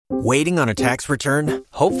Waiting on a tax return?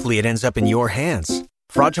 Hopefully it ends up in your hands.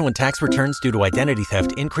 Fraudulent tax returns due to identity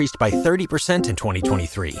theft increased by 30% in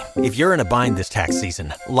 2023. If you're in a bind this tax season,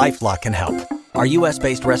 LifeLock can help. Our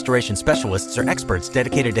U.S.-based restoration specialists are experts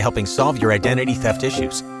dedicated to helping solve your identity theft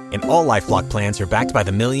issues. And all LifeLock plans are backed by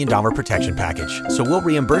the $1 Million Protection Package. So we'll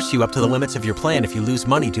reimburse you up to the limits of your plan if you lose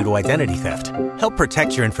money due to identity theft. Help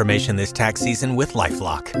protect your information this tax season with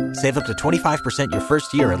LifeLock. Save up to 25% your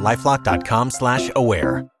first year at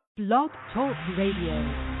LifeLock.com/aware. Blog Talk Radio.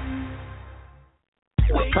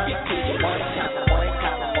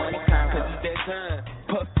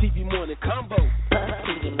 Puff TV morning combo.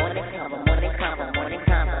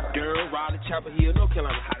 Girl, Raleigh, Chapel Hill, North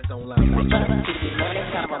Carolina, hottest online.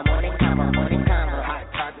 Hot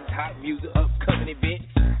topics, hot music, upcoming events.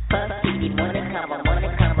 Now,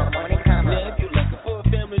 if you're looking for a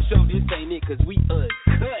family show, this ain't it, 'cause we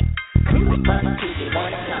uncut.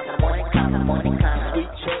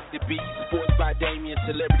 Sweet Chuck, The Beat, Sports by Damien,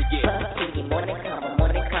 Celebrity Guest.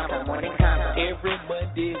 Every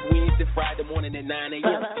Monday, Wednesday, Friday morning at 9 a.m.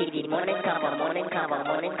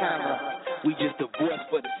 We just a voice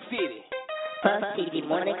for the city.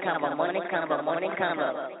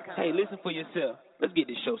 Hey, listen for yourself. Let's get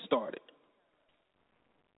this show started.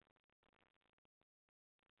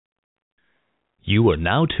 You are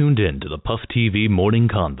now tuned in to the Puff TV Morning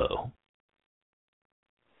Convo.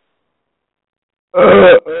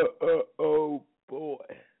 Oh, boy.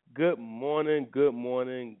 Good morning, good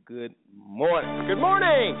morning, good morning. Good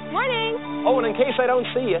morning. Morning. Oh, and in case I don't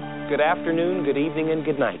see you, good afternoon, good evening, and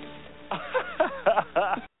good night.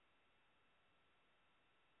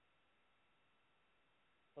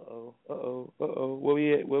 Uh-oh. Where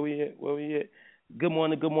we at? Good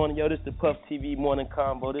morning. Yo, this is the Puff TV Morning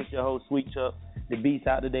Combo. This is your host, Sweet Chuck. The beat's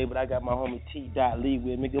out today, but I got my homie T. Lee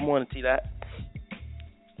with me. Good morning, T.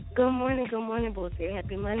 Good morning, Boosie.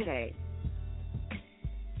 Happy Monday.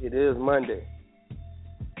 It is Monday.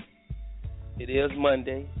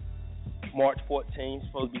 March 14th,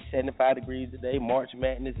 supposed to be 75 degrees today. March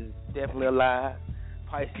Madness is definitely alive.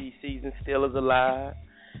 Pisces season still is alive.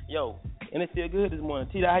 Yo, and it feel good this morning.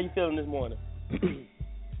 Tita, how you feeling this morning?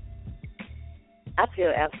 I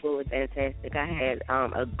feel absolutely fantastic. I had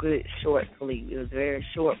a good short sleep. It was very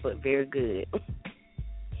short but very good.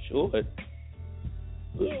 Short?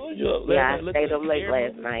 Yeah, I stayed up late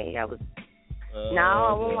last night. I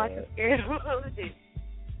won't watch the scary movie.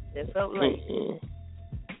 It's up late.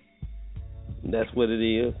 That's what it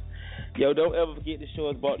is. Yo, don't ever forget the show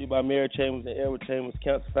is brought to you by Mary Chambers and Edward Chambers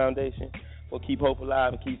Cancer Foundation. We'll keep hope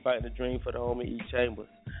alive and keep fighting the dream for the homie E. Chambers.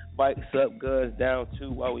 Bikes up, guns down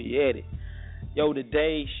too while we at it. Yo,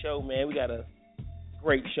 today's show, man, we got a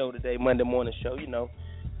great show today, Monday morning show. You know,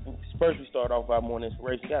 first we start off our morning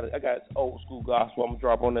inspiration. I got old school gospel. I'm gonna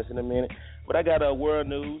drop on this in a minute, but I got world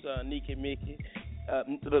news. Meek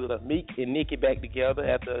and Nikki back together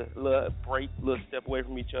after a little break, little step away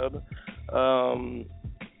from each other.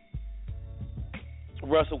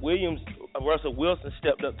 Russell Wilson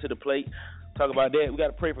stepped up to the plate. Talk about that. We got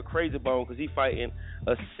to pray for Crazy Bone because he's fighting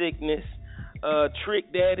a sickness.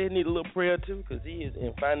 Trick Daddy need a little prayer too because he is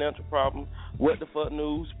in financial problems. What the fuck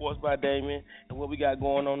news? Sports by Damien and what we got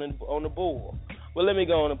going on the board. Well, let me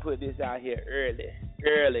go on and put this out here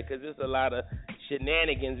early because there's a lot of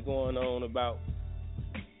shenanigans going on about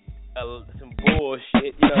some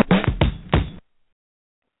bullshit. You know.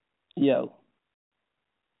 Yo.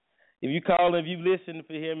 If you listen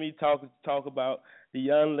to hear me talk about the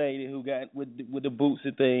young lady who got with the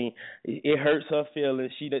Bootsy thing, it hurts her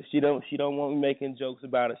feelings. She don't want me making jokes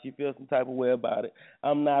about it. She feels some type of way about it.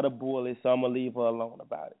 I'm not a bully, so I'm gonna leave her alone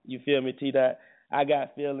about it. You feel me, T? Dot? I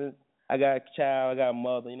got feelings. I got a child. I got a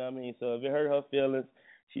mother. You know what I mean? So if it hurt her feelings,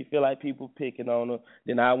 she feel like people picking on her,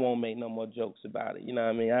 then I won't make no more jokes about it. You know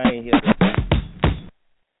what I mean? I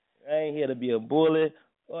ain't here to be a bully.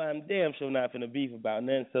 Well, I'm damn sure not finna beef about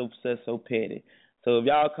nothing so petty. So if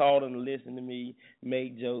y'all called and listen to me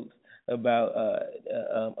make jokes about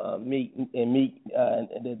Meek and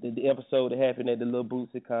the episode that happened at the Lil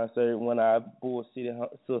Bootsy concert, one of our Bull City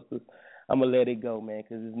sisters, I'm gonna let it go, man,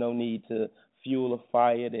 because there's no need to fuel a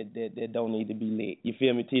fire that don't need to be lit. You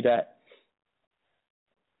feel me, T. Dot?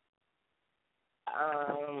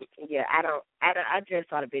 Yeah, I just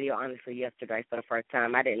saw the video honestly yesterday for the first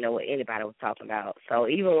time. I didn't know what anybody was talking about. So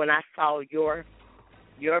even when I saw your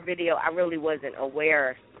video, I really wasn't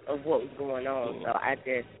aware of what was going on. So I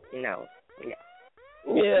just, Yeah,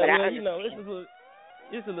 well, this is what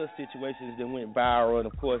it's a little situations that went viral, and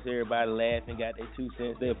of course everybody laughed and got their 2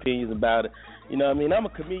 cents, their opinions about it. You know what I mean? I'm a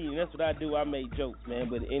comedian. That's what I do. I make jokes, man.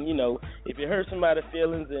 But if it hurts somebody's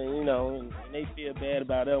feelings and and they feel bad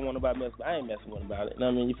about it, I don't want nobody mess. I ain't messing with about it. You know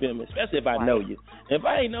what I mean? You feel me? Especially if I know you. If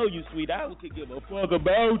I ain't know you, sweet, I could give a fuck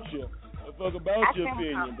about you. Your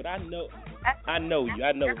opinion, but I know you. I know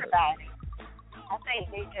her. Everybody. I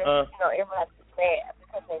think they just, everybody's mad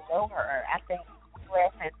because they know her. I think people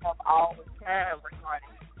say stuff all the time regarding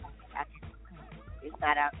it's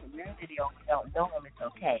not our community or we don't know them. It's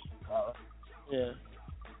okay. So. Yeah.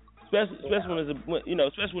 Especially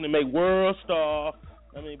especially when they make world star.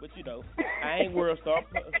 I mean, but I ain't world star.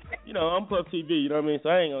 I'm Puff TV. You know what I mean? So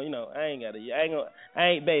I ain't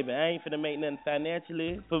finna make nothing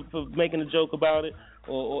financially for making a joke about it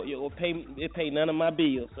or pay none of my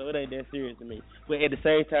bills. So it ain't that serious to me. But at the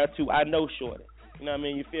same time too, I know Shorty. You know what I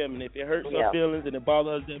mean? You feel me? And if it hurts her feelings and it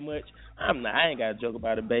bothers her that much, I ain't gotta joke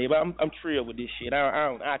about it, babe. I'm thrilled with this shit.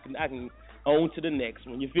 I can on to the next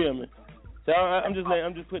one. You feel me? So I'm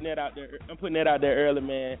just putting that out there. I'm putting that out there early,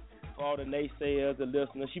 man. For all the naysayers, the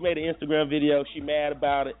listeners. She made an Instagram video. She mad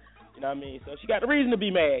about it. You know what I mean? So she got the reason to be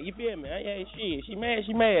mad. You feel me? Hey, she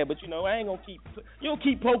mad. But I ain't gonna keep. You don't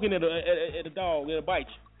keep poking at a dog. It'll bite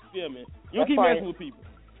you. You feel me? You don't keep messing with people.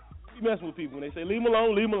 You messing with people when they say leave him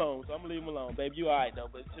alone. So I'm gonna leave him alone, baby. You alright though?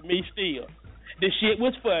 But to me, still, this shit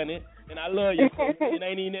was funny, and I love you. It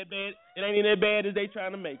ain't even that bad. It ain't even that bad as they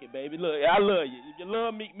trying to make it, baby. Look, I love you. If you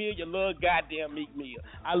love Meek Mill, you love goddamn Meek Mill.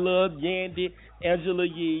 I love Yandy, Angela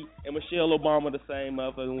Yee, and Michelle Obama the same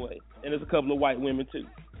motherfucking way. And there's a couple of white women too.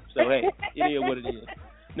 So hey, it is what it is.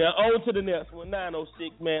 Now on to the next one,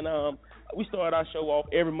 906, man. We start our show off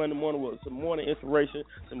every Monday morning with some morning inspiration,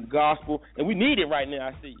 some gospel, and we need it right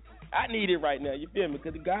now. I need it right now. You feel me?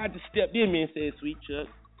 Because God just stepped in me and said, "Sweet Chuck,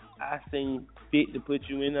 I seen fit to put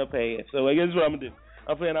you in her path." So I guess what I'm gonna do.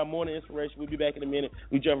 I'm playing our morning inspiration. We'll be back in a minute.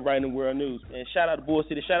 We jump right in world news. And shout out to Bull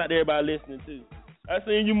City. Shout out to everybody listening too. I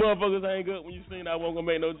seen you motherfuckers hang up when you seen I wasn't gonna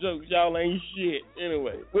make no jokes. Y'all ain't shit.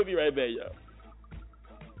 Anyway, we'll be right back, y'all.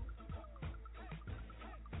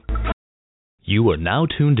 You are now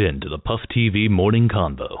tuned in to the Puff TV Morning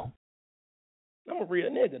Convo. I'm a real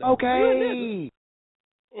nigga, though. Okay.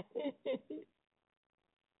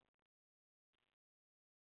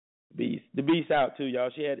 The Beast out too, y'all.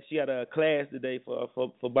 She had a class today for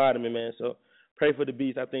bottoming, man. So pray for the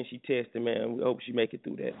Beast. I think she tested, man. We hope she make it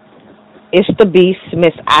through that. It's the Beast,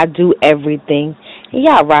 Miss I Do Everything. And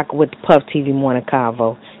y'all rock with the Puff TV Morning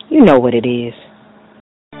Convo. You know what it is.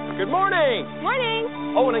 Good morning. Morning.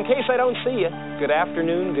 Oh, and in case I don't see you, good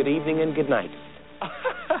afternoon, good evening, and good night.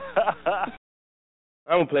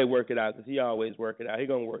 I'm going to play Work It Out because he always work it out. He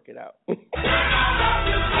going to work it out.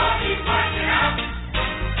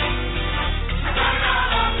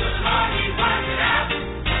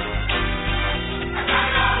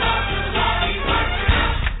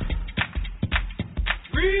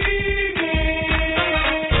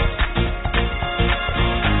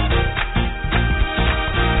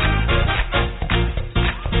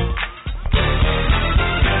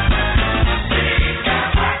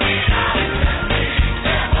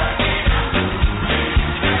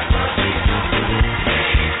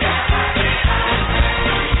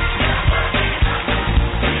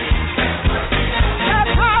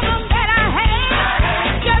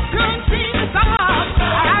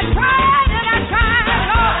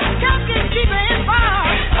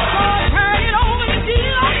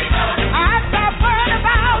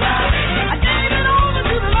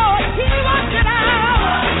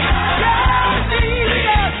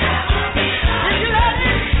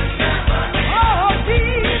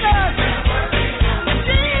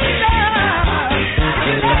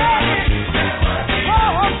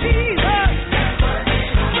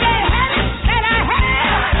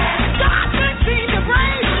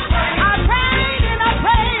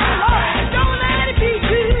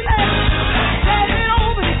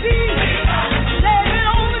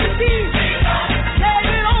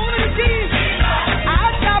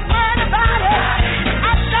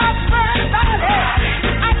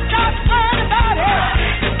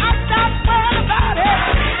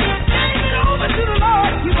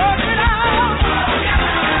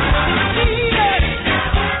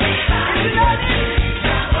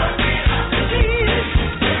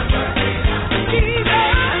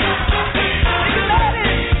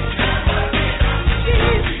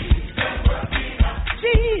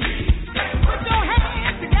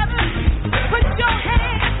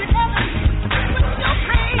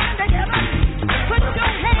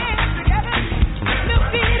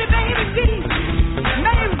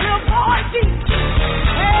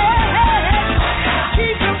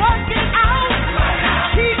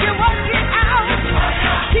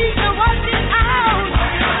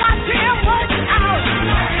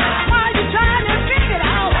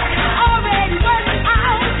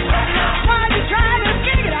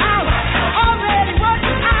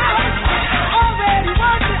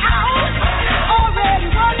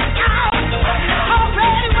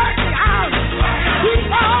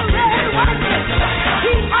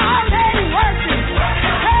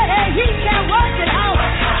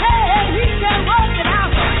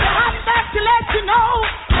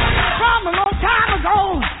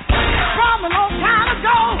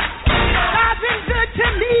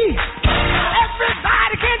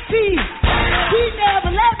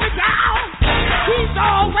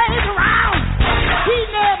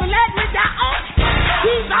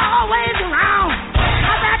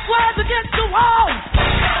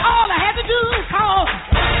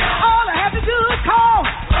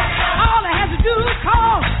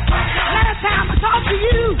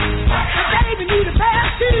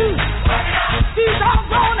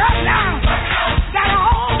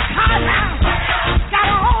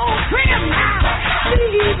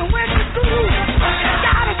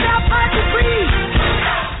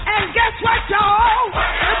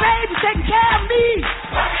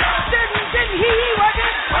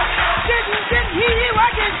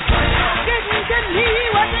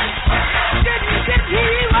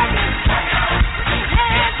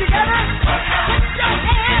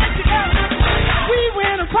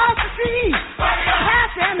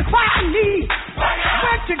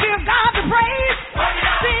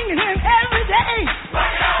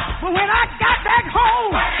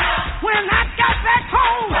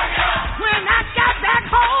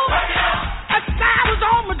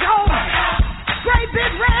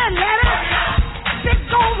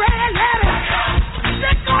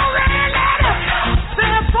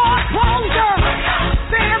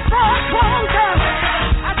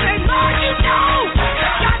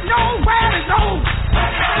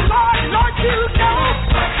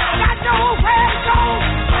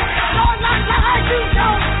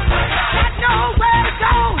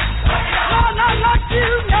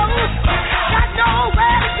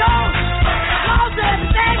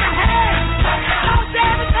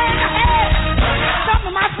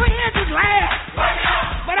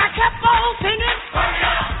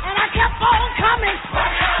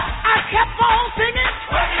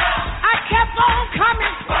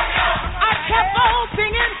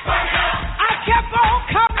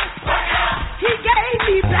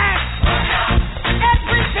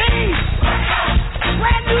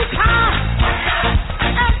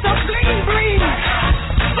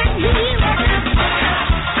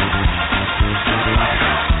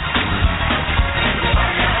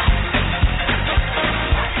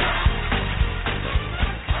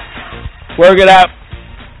 Work it out.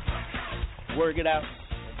 Work it out.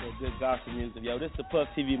 That's that good gospel music, yo. This is the Puff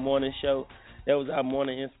TV Morning Show. That was our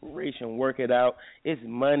morning inspiration. Work it out. It's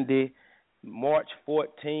Monday, March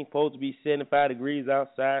 14th. Supposed to be 75 degrees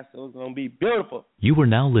outside, so it's going to be beautiful. You are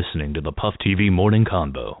now listening to the Puff TV Morning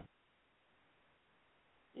Convo.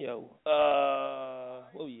 Yo,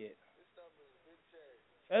 where we at?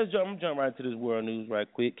 I'm jump right into this world news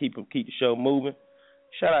right quick. Keep the show moving.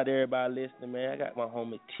 Shout out to everybody listening, man. I got my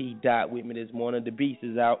homie T Dot with me this morning. The Beast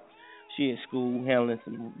is out. She in school handling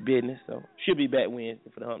some business, so she'll be back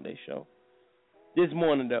Wednesday for the Hump Day show. This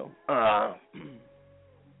morning, though,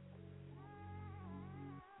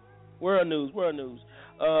 world news.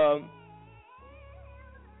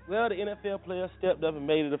 Well, the NFL player stepped up and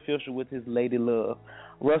made it official with his lady love.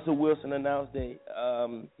 Russell Wilson announced that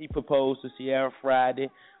he proposed to Ciara Friday,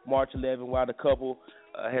 March 11, while the couple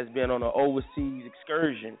has been on an overseas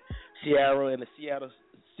excursion. Ciara and the Seattle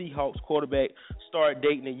Seahawks quarterback started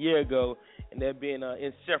dating a year ago, and they've been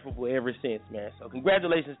inseparable ever since, man. So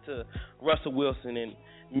congratulations to Russell Wilson and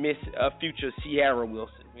Miss future Ciara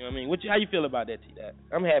Wilson. You know what I mean? How you feel about that, T-Dot?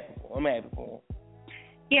 I'm happy for him.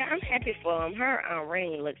 Yeah, I'm happy for him. Her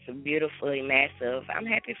ring looks beautifully massive. I'm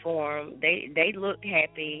happy for them. They look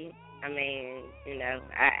happy. I mean, you know,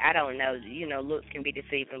 I don't know. You know, looks can be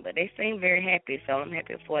deceiving, but they seem very happy, so I'm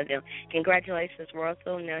happy for them. Congratulations,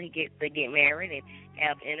 Russell. Now he gets to get married and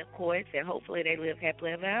have intercourse, and hopefully they live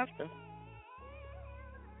happily ever after.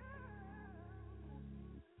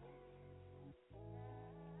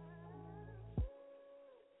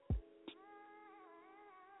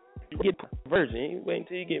 You get the virgin. You wait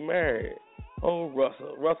until you get married. Oh,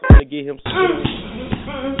 Russell gonna get him some.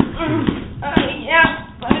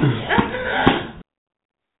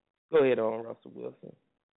 Go ahead on, Russell Wilson.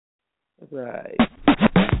 That's right.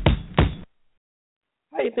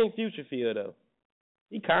 How you think Future feel though?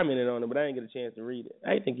 He commented on it, but I didn't get a chance to read it.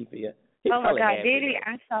 How you think he feel? Oh my God, did he?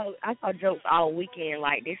 I saw jokes all weekend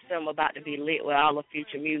like this. Something about to be lit with all the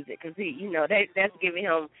Future music because he, you know, that's giving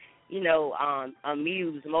him, you know, a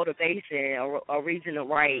muse, motivation, or a reason to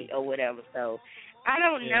write or whatever. So I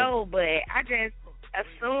don't know, but I just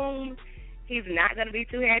assume he's not going to be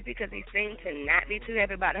too happy because he seems to not be too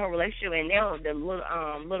happy about the whole relationship. And now the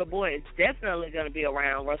little boy is definitely going to be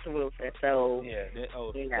around Russell Wilson. So yeah,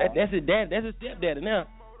 you know. That's his dad. That's his stepdaddy now.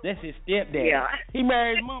 That's his stepdaddy. Yeah. He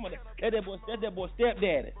married his mama. That's that boy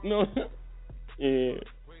stepdaddy. You know? Yeah.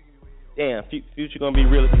 Damn, Future gonna be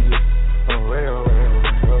really good.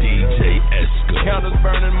 DJ Esco. Counters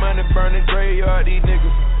burning, money burning, graveyard, these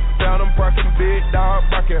niggas. Found them parking, big dog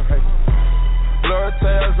parking, hey. Blood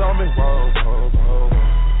tails on me, whoa, whoa, whoa.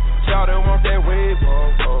 Shout out, want that wave, whoa,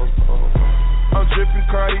 whoa, whoa. I'm dripping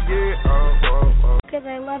Cartier, whoa, whoa. Because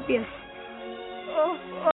I love you.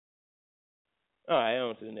 All right,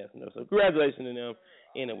 on to the next one. So congratulations to them.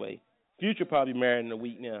 Anyway, Future probably married in a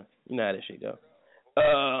week now. You know how that shit go.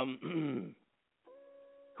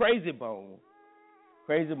 Crazy Bone,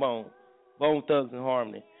 Bone Thugs and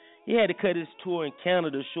Harmony. He had to cut his tour in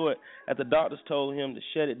Canada short after doctors told him to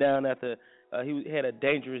shut it down after he had a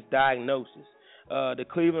dangerous diagnosis. The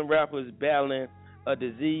Cleveland rapper is battling a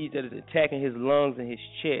disease that is attacking his lungs and his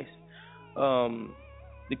chest.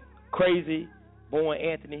 The crazy born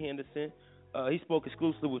Anthony Henderson. He spoke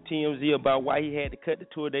exclusively with TMZ about why he had to cut the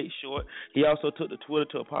tour date short. He also took to Twitter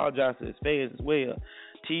to apologize to his fans as well.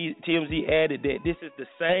 TMZ added that this is the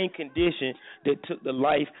same condition that took the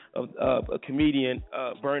life of a comedian,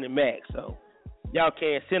 Bernie Mac. So y'all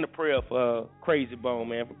can send a prayer for Crazy Bone,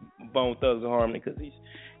 man, for Bone Thugs and Harmony, because he's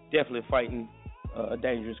definitely fighting a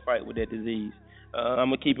dangerous fight with that disease. I'm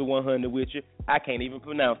gonna keep it 100 with you. I can't even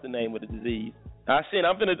pronounce the name of the disease. I'm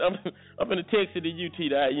gonna text it to you, T.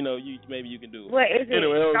 That maybe you can do it. What is it?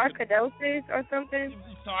 Anyway, sarcoidosis or something?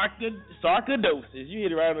 Sarcoidosis. You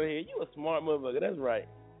hit it right on the head. You a smart motherfucker. That's right.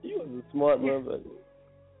 You was a smart motherfucker.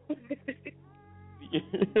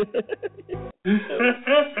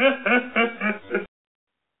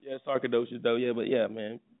 Yeah, sarcoidosis though. Yeah, but yeah,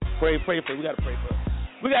 man. Pray for. We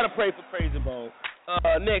gotta pray for Crazy Bone.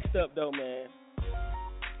 Next up though, man.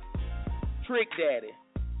 Trick Daddy.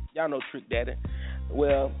 Y'all know Trick Daddy.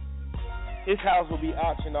 Well, his house will be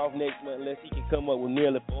auctioned off next month unless he can come up with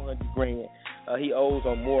nearly $400,000 he owes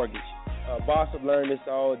on mortgage. Boss have learned this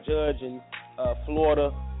all. Judge in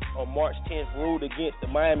Florida on March 10th ruled against the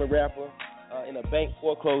Miami rapper in a bank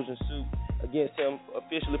foreclosure suit against him,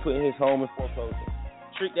 officially putting his home in foreclosure.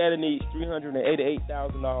 Trick Daddy needs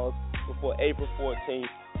 $388,000 before April 14th,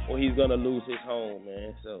 or he's gonna lose his home,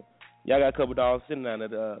 man. So y'all got a couple dollars sitting on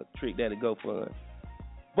the Trick Daddy GoFund.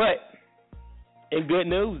 But in good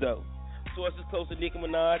news, though, sources close to Nicki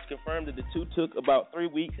Minaj confirmed that the two took about 3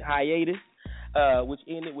 weeks hiatus which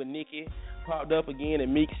ended with Nicki popped up again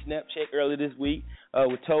in Meek's Snapchat earlier this week.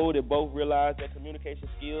 We're told that both realized that communication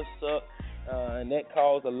skills suck, and that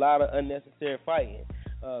caused a lot of unnecessary fighting.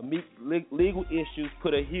 Meek's legal issues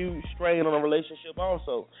put a huge strain on the relationship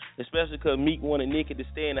also, especially because Meek wanted Nicki to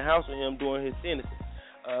stay in the house with him during his sentencing.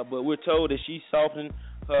 But we're told that she softened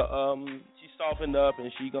up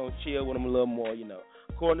and she gonna chill with him a little more,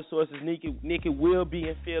 According to sources, Nicki will be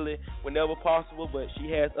in Philly whenever possible, but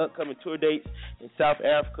she has upcoming tour dates in South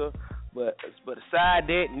Africa. But aside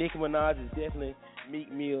that, Nicki Minaj is definitely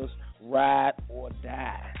Meek Mill's ride or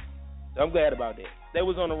die. So I'm glad about that. They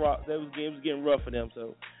was on the rock. It was getting rough for them,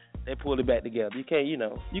 so they pulled it back together. You can't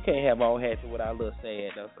have all happy without a little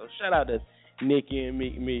sad though. So shout out to Nicki and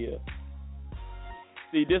Meek Mill.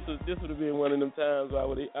 See, this would have been one of them times I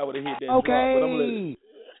would have hit that drop, but I'm gonna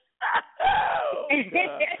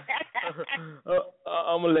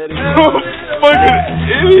I'm gonna let it go.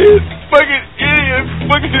 Fucking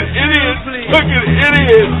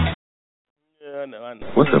idiot. Yeah, I know.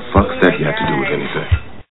 What the fuck does that have to do with anything?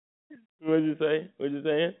 What'd you say? What you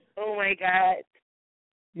saying? Oh my God.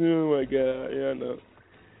 Yeah, I know.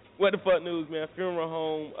 What the fuck news, man? Funeral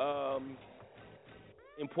home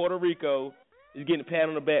in Puerto Rico is getting a pat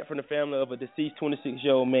on the back from the family of a deceased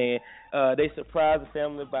 26-year-old man. They surprised the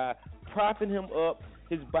family by propping him up,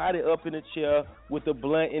 his body up in a chair with a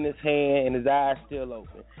blunt in his hand and his eyes still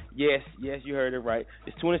open. Yes, you heard it right.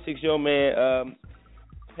 This 26-year-old man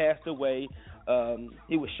passed away.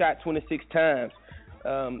 He was shot 26 times,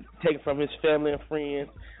 taken from his family and friends.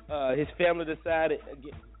 His family decided,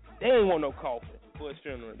 again, they didn't want no coffin for his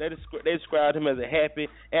funeral. They described him as a happy,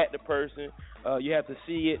 active person. You have to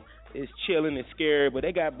see it. It's chilling and scary, but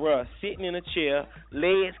they got bruh sitting in a chair,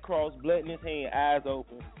 legs crossed, blood in his hand, eyes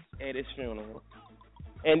open at his funeral.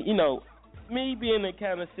 And, me being the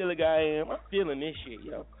kind of silly guy I am, I'm feeling this shit,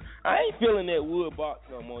 I ain't feeling that wood box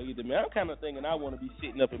no more either, man. I'm kind of thinking I want to be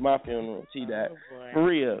sitting up at my funeral, for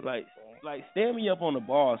real. Like stand me up on the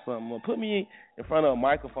bar or something, or put me in front of a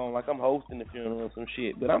microphone like I'm hosting the funeral or some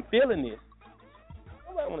shit. But I'm feeling this.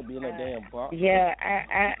 Nobody want to be in that damn box. Yeah,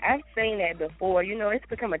 I've seen that before. It's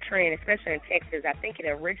become a trend, especially in Texas. I think it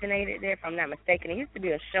originated there, if I'm not mistaken. It used to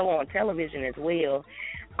be a show on television as well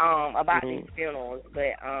about these funerals.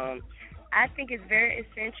 But I think it's very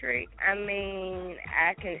eccentric. I mean,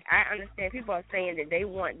 I understand people are saying that they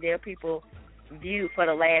want their people viewed for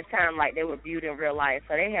the last time like they were viewed in real life.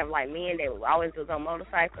 So they have like men that always was on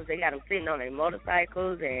motorcycles. They got them sitting on their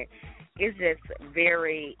motorcycles, and it's just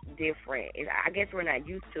very different. I guess we're not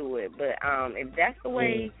used to it, but if that's the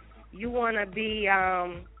way you want to be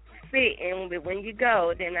sitting when you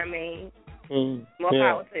go, then I mean, more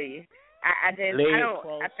power to you. I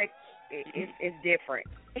think it's different.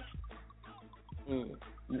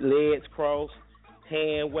 Legs crossed,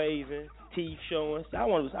 hand waving, teeth showing. I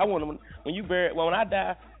want when I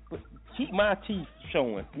die, keep my teeth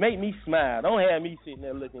showing. Make me smile. Don't have me sitting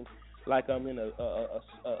there looking like I'm in a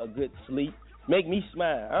good sleep. Make me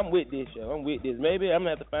smile. I'm with this, yo. I'm with this. Maybe I'm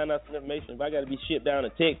going to have to find out some information. If I got to be shipped down to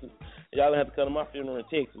Texas, y'all going to have to come to my funeral in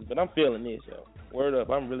Texas. But I'm feeling this, yo. Word up.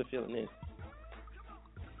 I'm really feeling this.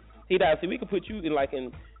 See, we could put you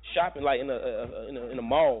in shopping, like in a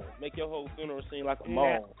mall. Make your whole funeral seem like a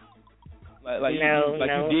mall.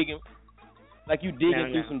 You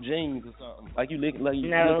digging through some jeans or something. Like you looking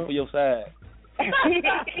for your side.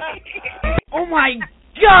 Oh my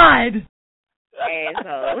God!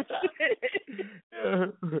 Asshole.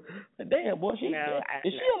 Damn, boy, is she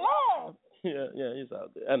alive? Yeah, it's all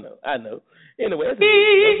good. I know. Anyway, that's a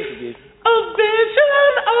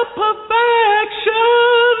vision of perfection,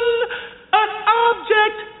 an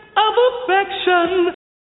object of affection.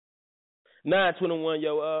 9:21,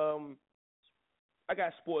 yo. I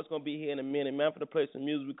got sports gonna be here in a minute, man. I'm gonna play some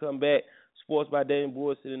music. We come back. Sports by Dave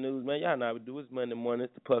Boyd to the news, man. Y'all know how we do. It's Monday morning.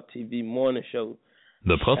 It's the Puff TV morning show.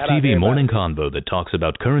 The Puff TV morning convo that talks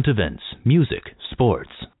about current events, music, sports,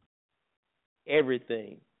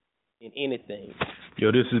 everything and anything.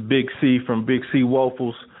 Yo, this is Big C from Big C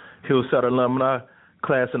Waffles, Hillside alumni,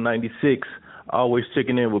 class of '96. Always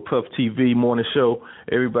checking in with Puff TV morning show.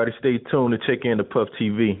 Everybody stay tuned to check in to Puff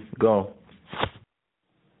TV. Go.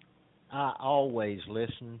 I always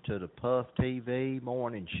listen to the Puff TV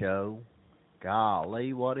morning show.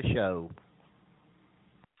 Golly, what a show.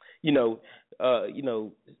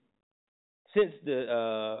 Since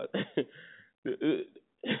the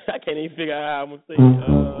I can't even figure out how I'm gonna say it.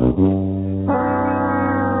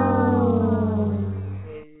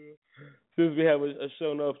 Since we have a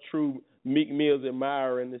show enough true Meek Mill's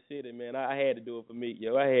admirer in the city, man, I had to do it for Meek,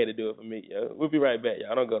 yo. We'll be right back,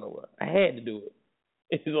 y'all. Don't go nowhere. I had to do it.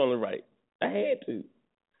 It's only right. I had to.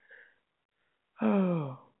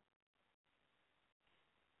 Oh.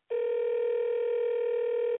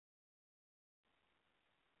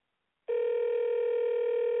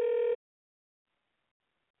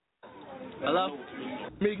 Hello?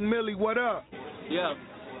 Big Millie, what up? Yeah.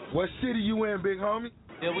 What city you in, big homie?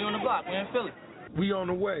 Yeah, we on the block. We in Philly. We on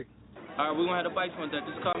the way. All right, we gonna have the bikes one day.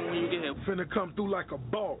 Just call me when you get here. Finna come through like a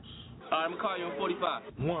boss. All right, I'm gonna call you in 45.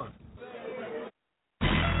 One.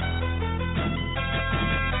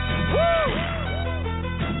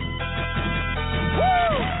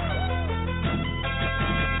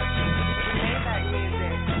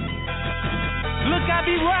 Look, I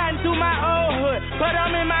be riding through my old hood, but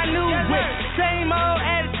I'm in my new whip. Same old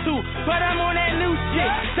attitude, but I'm on that new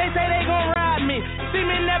shit. They say they gon' ride me, see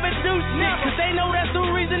me never do shit, cause they know that's the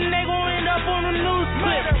reason they gon' end up on the news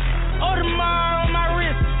clip. Audemars on my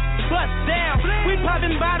wrist, bust down. We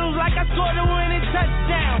popping bottles like I scored a winning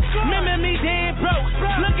touchdown. Remember me dead broke,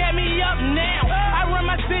 look at me up now. I run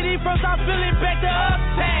my city from South Philly back to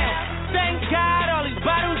uptown. Thank God, all these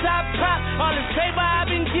bottles I pop, all this paper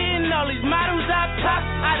I've been getting, all these models I pop.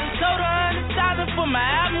 I done sold 100,000 for my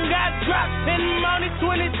album got dropped, and I'm only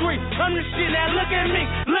 23. I'm the shit, now look at me,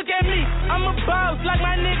 I'm a boss like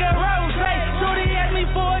my nigga Rose. Hey, Shorty asked me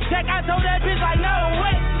for a check, I told that bitch like no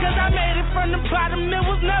way, cause I made it from the bottom, it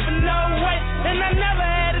was never no way, and I never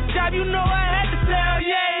had a job, you know I had to tell,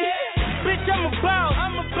 yeah. Bitch, I'm a boss,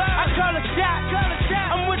 I call a shot,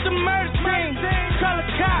 I'm with the murder team, call a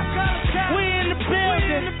cop, we in the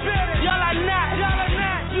building, y'all are not,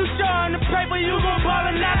 you showing the paper, you gon' ball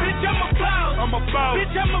or not, bitch, I'm a boss,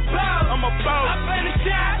 bitch, I'm a boss, I play the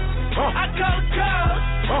shot, I call a call,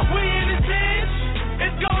 we in the ditch,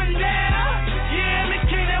 it's going down, yeah, I'm the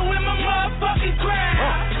king that with my motherfucking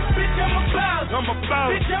crown, bitch, I'm a boss,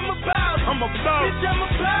 bitch, I'm a boss, bitch, I'm a boss, bitch, I'm a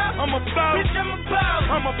boss, bitch, I'm a boss,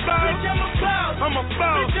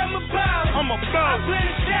 bitch, I'm a boss, I play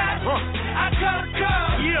the shot, I call a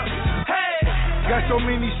call, yeah, hey. Got so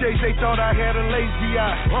many shades they thought I had a lazy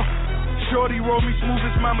eye. Shorty roll me smooth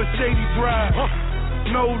as my Mercedes ride.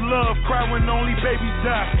 No love, cry when only babies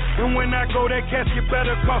die. And when I go, that casket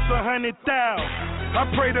better cost 100,000. I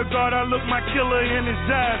pray to God I look my killer in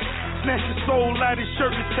his eyes. Snatch his soul out his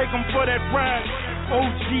shirt and take him for that ride.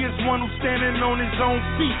 OG is one who's standing on his own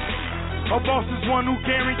feet. A boss is one who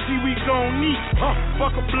guarantee we gon' meet.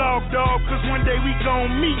 Fuck a blog dog, cause one day we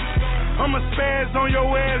gon' meet. I'ma spaz on your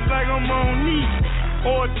ass like I'm on knee.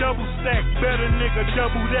 Or a double stack, better nigga,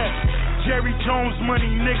 double that. Jerry Jones money,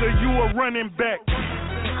 nigga, you a running back.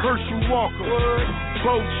 Herschel Walker,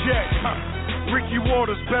 Bo Jack, Ricky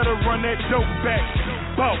Waters, better run that dope back.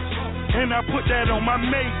 Boss, and I put that on my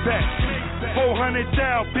Maybach. 400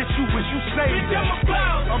 down, bitch, you wish you saved that.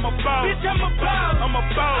 I'm a boss, Bitch, I'm a boss, I'm a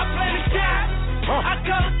boss. I play the shot, I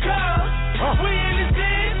call a call, we in the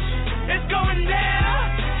ditch, it's going down,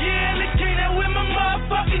 yeah, I'm the king that with my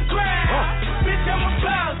motherfucking crown, bitch, I'm a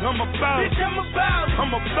boss, bitch, I'm a boss, bitch, I'm a boss,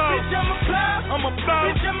 bitch, I'm a boss,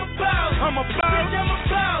 bitch, I'm a boss, bitch,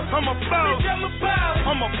 I'm a boss,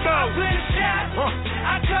 I play the shot,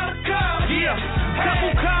 I call a call, yeah, couple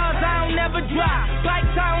cars I don't never drive,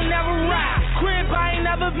 bikes I don't never ride, crib I ain't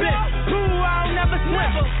never been, pool I don't never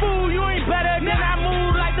swim, fool you ain't better than I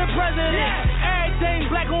move like the president, everything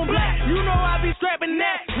black on black, you know I be strapping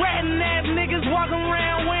that, ratting ass niggas walking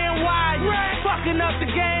around wearing wires, fucking up the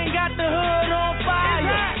game, got the hood on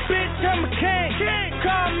fire, bitch I'm a king,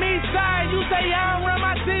 call me sire, you say I don't run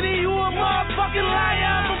my city, you a motherfucking liar,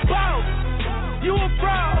 I'm a boss, you a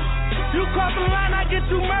fraud, you cross the line, I get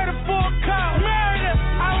you murdered for a call, murder,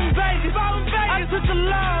 out in Vegas, I took the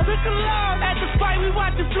law, at the fight we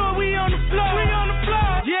watch the floor, we on the floor,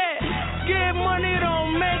 yeah, get money,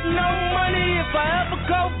 don't make no money, if I ever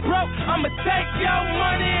go broke, I'ma take your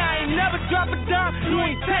money, I ain't never drop a dime, you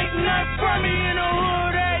ain't take nothing from me in the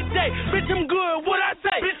hood every day, bitch I'm good, what I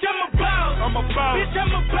say, bitch I'm a boss, bitch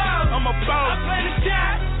I'm a boss, I play the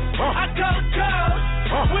shot, I call a call,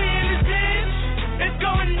 we in the ditch, it's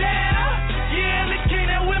going down, yeah, I'm the king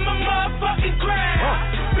that with my motherfucking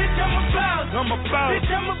crown, bitch I'm a boss,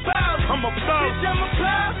 bitch I'm a boss, bitch I'm a boss, bitch I'm a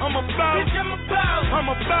boss, bitch I'm a boss, bitch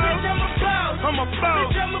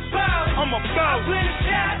I'm a boss, I play the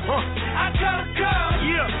shot, I call a call,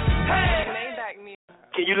 yeah, hey.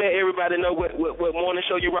 Can you let everybody know what morning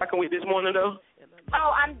show you rocking with this morning, though?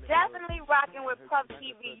 Oh, I'm definitely rocking with Puff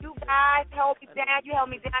TV. You guys held me down. You held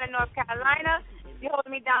me down in North Carolina. You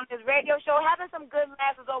holding me down in this radio show. Having some good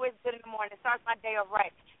laughs is always good in the morning. It starts my day off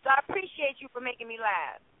right. So I appreciate you for making me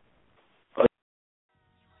laugh.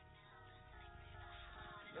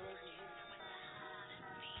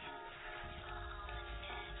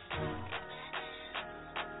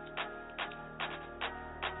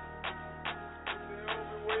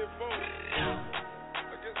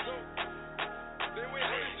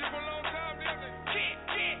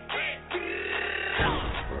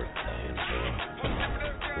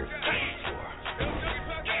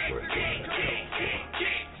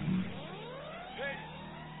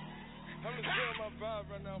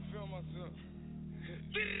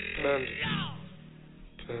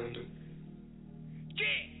 Panda.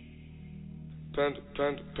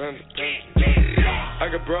 I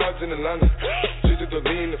got broads in Atlanta, just to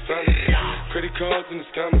lean the family. Credit cards in the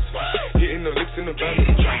scammers, hitting the licks in the van.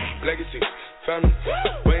 Legacy, family,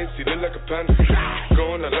 wait and see, look like a panda.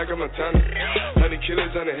 Going out like a Montana, 100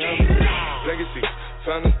 killers on the helmet. Legacy,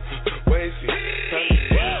 family, wait and see, family.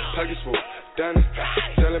 Pockets full, Danny,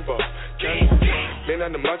 selling ball, candy. Man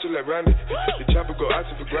on the macho like Randy, the chopper go out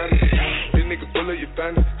to for granted. This nigga full of your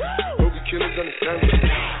bandit, hope the killers understand it.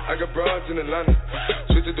 I got broads in Atlanta,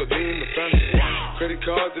 switch to the lean in the family. Credit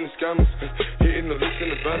cards and the scammers, hitting the licks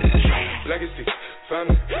in the van. Legacy,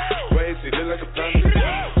 family, wait and see, look like a panda.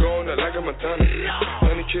 Going out like a Montana,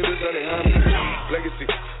 100 killers on the hammer. Legacy,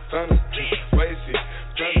 family, wait and see,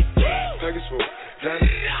 family. Package full, Danny,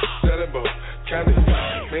 selling ball, candy.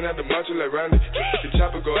 Man out the macho like Randy, the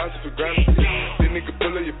chopper go out to for granted. This nigga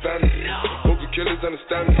full of your bandit, hope the killers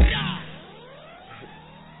understand me.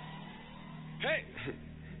 Hey!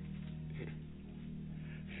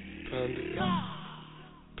 Panda.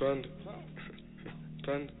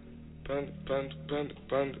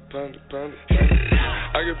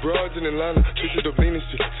 I get broads in Atlanta, twisted up lean and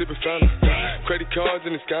shit, sippin' fountain. Credit cards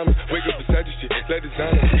in the scammers, wake up beside your shit, like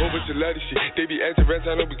designer, whole bunch of ladder shit. They be acting rats,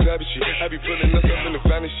 I don't be clapping shit. I be pulling us up in the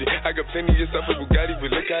finest shit. I got plenty of stuff with Bugatti,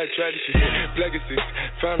 but look how I tried this shit. Black is 6,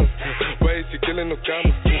 fountain, why is he killing no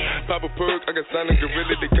comma? Pop a perk, I got signed a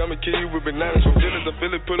gorilla, they come and kill you with bananas. From feelings, I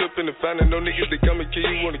feel it, pull up in the fountain. No niggas, they come and kill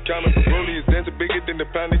you on the comment. Rollie is dancing bigger than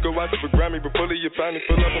the pound, they go out for Grammy, but pull it, you find it,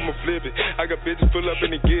 pull up, I'ma flip it. I got bitches pull up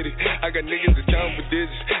and they get it. I got niggas that's counting for digits.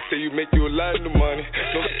 Say you make you a lot of money.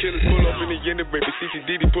 No killers pull up in the end of baby.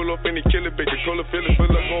 CCDD pull up in the killer baby. Cola feeling, pull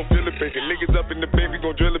up gon' feel it baby. Niggas up in the baby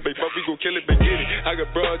gon' drill it baby. Fuck we gon' kill it baby. Get it. I got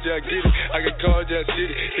broads, yeah I get it. I got cars, yeah I shit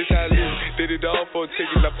it. This how I live. Did it all for a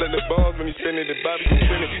ticket. I play the bombs when he spinning it. Bobby gon'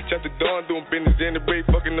 spin it. Chop the dawn doing business. In the break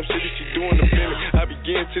fucking up shit that she doing the feeling. I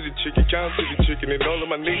begin to the chicken, count to the chicken, and all of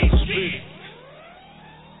my niggas are split.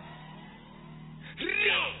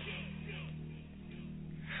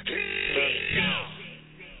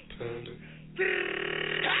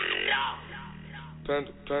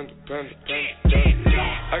 Panda.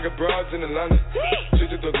 I got broads in Atlanta,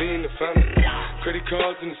 just to lean the family. Credit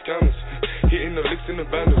cards in the scammers, hitting the licks in the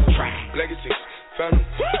bundle. Legacy, family,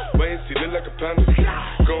 wait and see, look like a panda.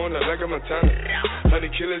 Going out like a Montana,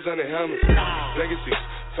 100 killers on the helmet. Legacy,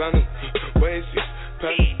 family, wait and see,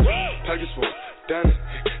 panda. Package full, Danny,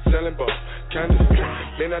 selling ball, candy.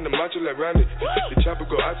 Man on the macho like Randy, the chopper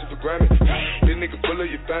go out to for Grammy. This nigga full of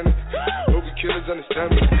your bandit, hope the killers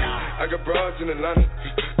understand me. I got broads in Atlanta,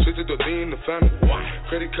 switch to the lean in the family.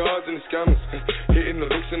 Credit cards and the scammers, hitting the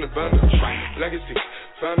licks in the bundle. Legacy,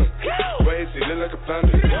 family, wait and see, look like a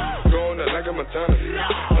panda. Going out like a Montana,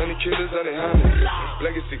 100 killers on the hammer.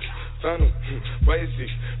 Legacy, family, wait and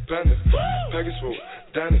see, panda. Package full,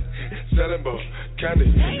 Danny, selling ball,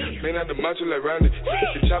 candy. Man out the macho like Randy,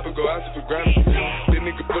 the chopper go out to for Grammy. This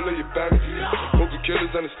nigga full of your bandit, hope the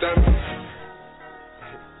killers understand me.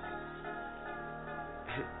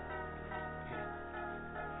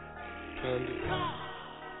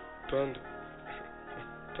 Panda.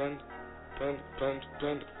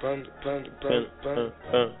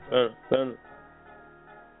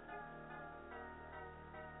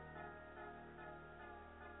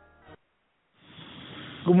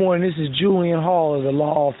 Good morning, this is Julian Hall of the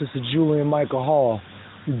Law Office of Julian Michael Hall,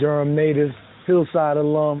 Durham native, Hillside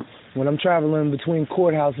alum. When I'm traveling between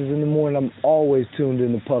courthouses in the morning, I'm always tuned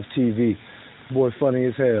in to Puff TV. Boy, funny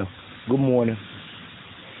as hell. Good morning.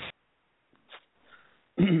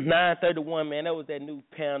 931, man, that was that new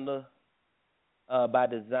Panda by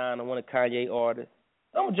Design, one of Kanye artists.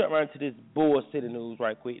 I'm going to jump right into this Bull City news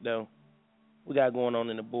right quick, though. We got going on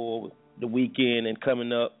in the Bull with the weekend and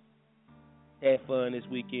coming up. Had fun this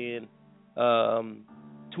weekend.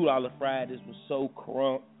 $2 Fridays was so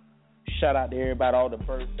crunk. Shout out to everybody, all the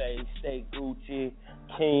birthdays. Stay Gucci,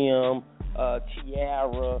 Kim,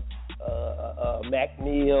 Tiara,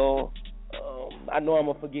 McNeil. I know I'm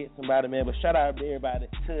going to forget somebody, man, but shout out to everybody.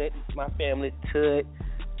 Tut, my family, Tut.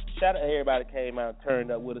 Shout out to everybody that came out and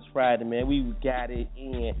turned up with us Friday, man. We got it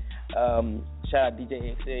in. Shout out to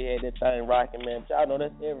DJ XL, he had that thing rocking, man. But y'all know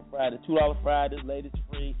that's every Friday. $2 Fridays, ladies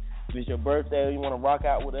free. If it's your birthday or you want to rock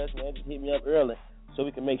out with us, man, just hit me up early so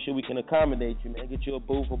we can make sure we can accommodate you, man. Get you a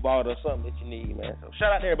booth or bottle or something that you need, man. So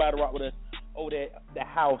shout out to everybody to rock with us over there at the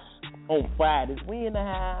house on Fridays. We in the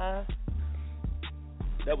house.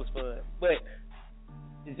 That was fun. But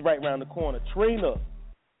it's right around the corner. Trina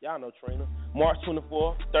Y'all know Trina. March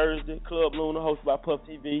 24th, Thursday, Club Luna, hosted by Puff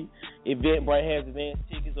TV. Eventbrite has advance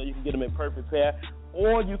tickets, so you can get them at Perfect Pair,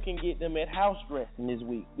 or you can get them at House Dressing this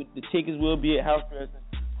week. The tickets will be at House Dressing,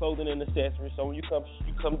 clothing and accessories. So when you come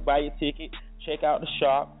buy your ticket, check out the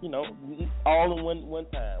shop. All in one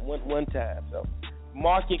time. So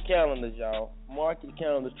mark your calendars, y'all. Mark your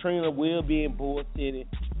calendars. Trina will be in Bull City,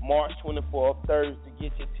 March 24th, Thursday.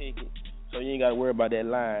 Get your ticket, so you ain't got to worry about that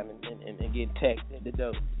line and getting taxed at the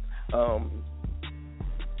door.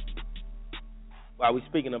 While we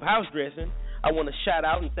speaking of house dressing, I want to shout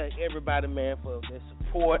out and thank everybody, man, for their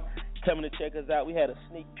support, coming to check us out. We had a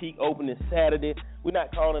sneak peek opening Saturday. We're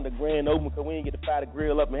not calling it a grand opening because we didn't get to fire the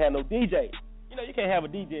grill up and have no DJ. You can't have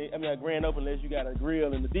a grand opening unless you got a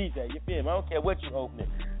grill and a DJ. You feel me? I don't care what you're opening.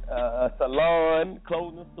 A salon,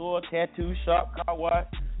 clothing store, tattoo shop, car wash.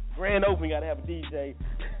 Grand opening got to have a DJ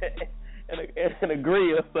and a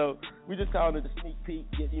grill. So we just calling it a sneak peek.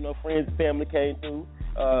 Get, friends and family came through.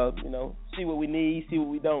 See what we need, see what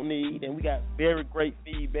we don't need, and we got very great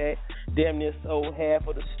feedback. Damn near sold half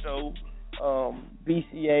of the stove.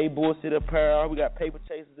 BCA, Bullshit Apparel. We got Paper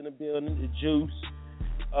Chasers in the building. The Juice.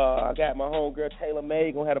 I got my homegirl Taylor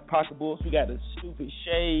May gonna have the pocketbooks. We got the stupid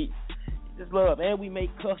shade. Just love, and we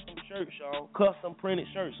make custom shirts, y'all. Custom printed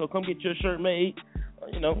shirts. So come get your shirt made.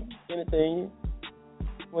 Anything.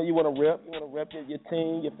 Well, you want to rep your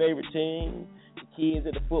team, your favorite team. Kids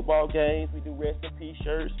at the football games, we do rest in peace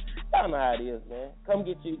shirts. Y'all know how it is, man. Come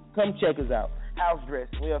check us out. House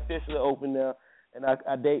Dressing. We're officially open now, and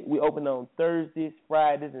we open on Thursdays,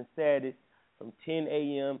 Fridays, and Saturdays from 10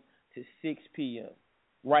 a.m. to 6 p.m.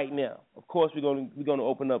 right now. Of course, we're gonna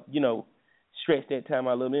open up, stretch that time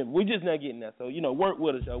out a little bit. We're just not getting that, so work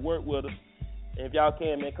with us, y'all. Work with us, and if y'all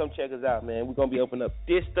can, man, come check us out, man. We're gonna be open up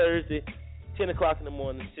this Thursday, 10 o'clock in the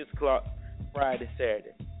morning, 6 o'clock Friday,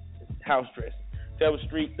 Saturday. It's House Dressing. Felber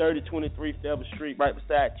Street, 3023 Felber Street, right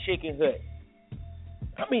beside Chicken Hut.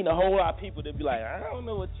 I mean, a whole lot of people that be like, I don't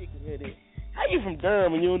know what Chicken Hut is. How you from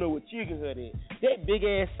Durham and you don't know what Chicken Hut is? That big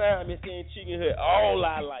ass sign been saying Chicken Hut all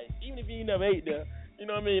our life. Even if you never ate there, you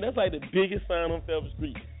know what I mean? That's like the biggest sign on Felber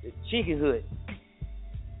Street. The Chicken Hut.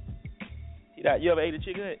 You ever ate a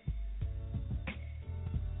Chicken Hut?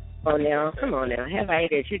 Oh, now, come on now. Have I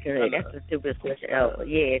ate a Chicken Hut? That's the stupidest question ever.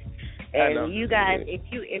 Yes. And you guys,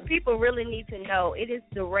 if people really need to know, it is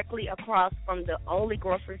directly across from the only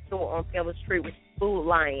grocery store on Felber Street, which is Food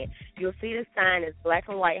Lion. You'll see the sign is black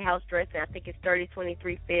and white house dressing. I think it's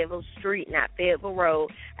 3023 Fayetteville Street, not Fayetteville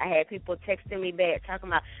Road. I had people texting me back talking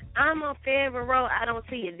about, I'm on Fayetteville Road. I don't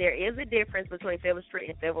see it. There is a difference between Fayetteville Street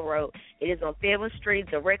and Fayetteville Road. It is on Fayetteville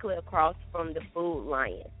Street, directly across from the Food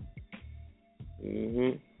Lion.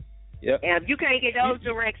 Mm-hmm. Yep. And if you can't get those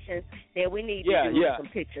directions, then we need to do some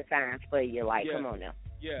picture signs for you. Come on now.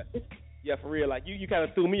 Yeah, for real. Like, you kind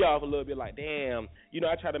of threw me off a little bit. Like, damn.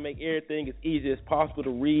 I try to make everything as easy as possible to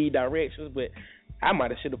read directions, but I might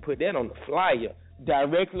have should have put that on the flyer.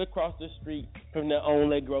 Directly across the street from the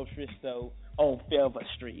only grocery store on Felber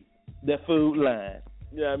Street, the Food Line.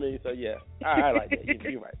 You know what I mean? So, yeah, I like that.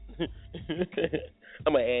 You're right.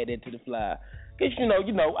 I'm going to add that to the flyer. Because,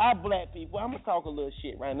 our black people, I'm going to talk a little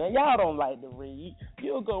shit right now. Y'all don't like to read.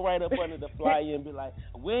 You'll go right up under the flyer and be like,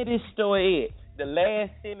 where this store at? The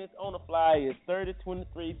last sentence on the flyer is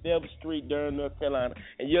 3023 Felber Street, Durham, North Carolina.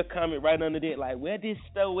 And you'll comment right under there like, where this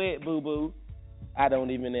store at, boo-boo? I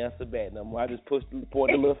don't even answer back no more. I just point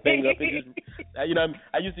the little finger up and just,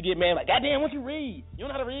 I used to get mad like, goddamn, what you read? You don't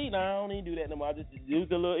know how to read? No, I don't even do that no more. I just use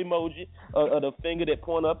the little emoji of the finger that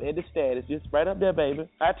point up at the status, just right up there, baby.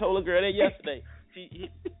 I told a girl that yesterday.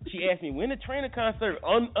 She asked me, when the Trina concert?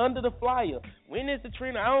 Under the flyer. When is the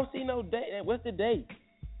Trina? I don't see no date. What's the date?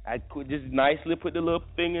 I could just nicely put the little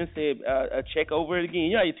finger and said, check over it again.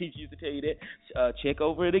 You know your teacher used to tell you that. Check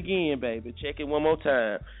over it again, baby. Check it one more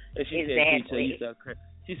time. And she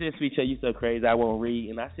said, Sweet Child, you so crazy, I won't read.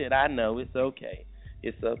 And I said, I know, it's okay.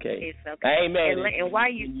 It's okay. I ain't mad at you. And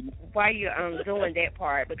while you're doing that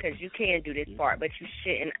part, because you can do this part, but you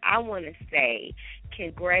shouldn't, I want to say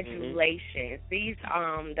congratulations. Mm-hmm. These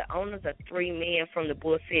the owners are 3 men from the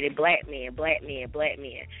Bull City, black men.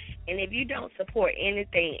 And if you don't support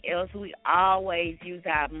anything else, we always use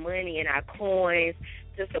our money and our coins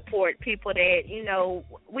to support people that,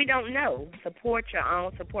 we don't know. Support your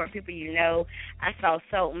own, support people you know.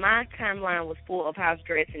 So my timeline was full of house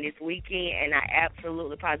dressing this weekend, and I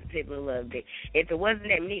absolutely, positively loved it. If it wasn't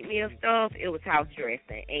that meat meal stuff, it was house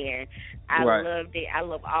dressing, and I loved it. I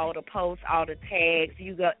love all the posts, all the tags.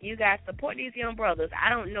 You guys support these young brothers. I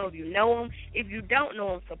don't know if you know them. If you don't know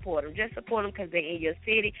them, support them. Just support them because they're in your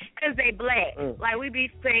city, because they black. Like we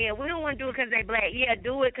be saying, we don't want to do it because they black. Yeah,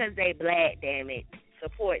 do it because they black, damn it.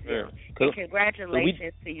 support them. And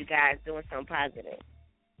congratulations to you guys doing something positive.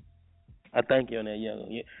 I thank you on that, young.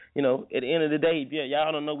 You know, at the end of the day,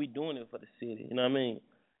 y'all don't know we doing it for the city. You know what I mean?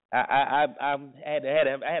 I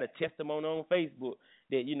had a testimony on Facebook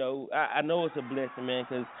that, you know, I know it's a blessing, man,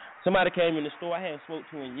 because somebody came in the store I hadn't spoke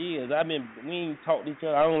to in years. We ain't talked to each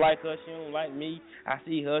other. I don't like her. She don't like me. I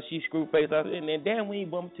see her. She screw face. And then damn, we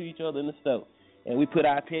ain't bumping to each other in the store. And we put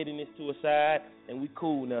our pettiness to a side, and we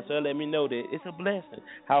cool now. So let me know that it's a blessing.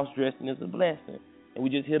 House dressing is a blessing. And we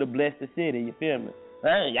just here to bless the city, you feel me?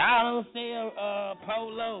 Hey, y'all don't sell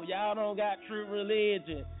polo. Y'all don't got true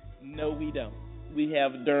religion. No, we don't. We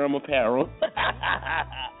have Durham apparel.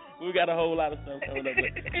 We got a whole lot of stuff coming up.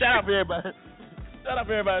 Shout out for everybody. Shout out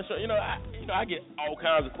for everybody. You know, I get all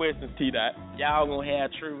kinds of questions, T-Dot. Y'all gonna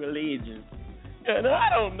have true religion. Yeah, no, I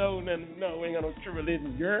don't know nothing. No, we ain't got no true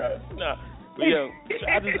religion, girl. No. But yo,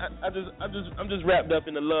 I'm just wrapped up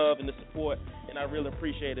in the love and the support, and I really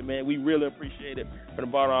appreciate it, man. We really appreciate it from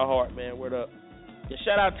the bottom of our heart, man. Word up. And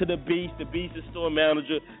shout out to the Beast. The Beast is store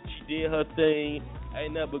manager. She did her thing.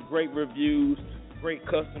 Ain't nothing but great reviews, great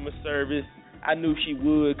customer service. I knew she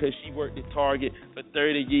would because she worked at Target for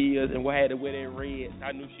 30 years and had to wear that red.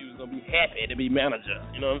 I knew she was going to be happy to be manager.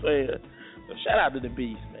 You know what I'm saying? So shout out to the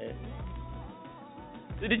Beast, man.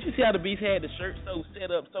 So did you see how the Beast had the shirt so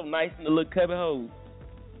set up so nice in the little cubby hole?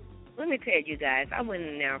 Let me tell you guys, I went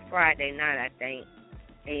in there Friday night, I think,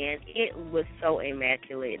 and it was so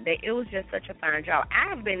immaculate. It was just such a fine job.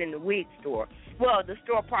 I've been in the wig store. Well, the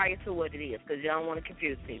store prior to what it is, because you don't want to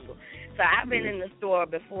confuse people. So I've been in the store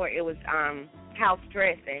before it was house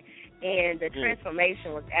dressing, and the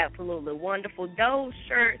transformation was absolutely wonderful. Those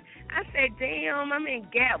shirts, I said, damn, I'm in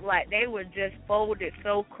Gap. Like, they were just folded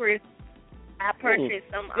so crisp. I purchased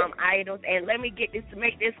some items, and let me get this to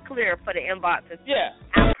make this clear for the inboxes. Yeah.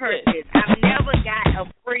 I purchased. I've never got a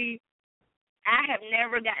free. I have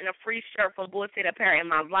never gotten a free shirt from Bullshit Apparel in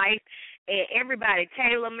my life. And everybody,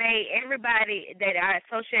 TaylorMade, everybody that I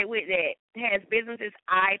associate with that has businesses,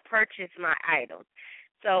 I purchase my items.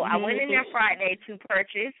 So I went in there Friday to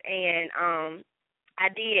purchase, and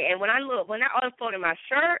I did. And when I unfolded my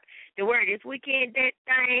shirt to wear this weekend, that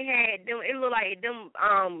thing had them. It looked like them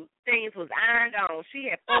things was ironed on. She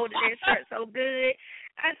had folded that shirt so good.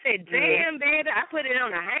 I said, damn, baby. I put it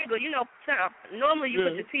on a hanger. You know, normally you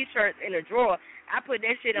put the T-shirts in a drawer. I put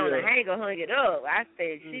that shit on a hanger, hung it up. I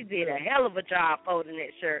said, she did a hell of a job folding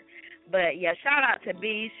that shirt. But, yeah, shout out to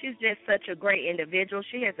B. She's just such a great individual.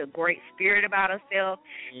 She has a great spirit about herself.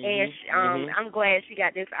 And I'm glad she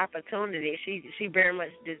got this opportunity. She very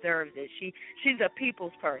much deserves it. She's a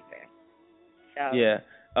people's person. So, yeah.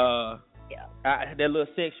 That little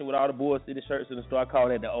section with all the Boy City shirts in the store, I call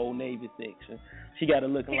that the Old Navy section. She got it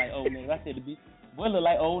looking like Old Navy. I said, boy, look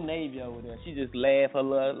like Old Navy over there. She just laughed her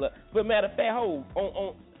love. But matter of fact,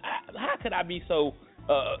 how could I be so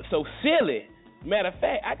silly? Matter of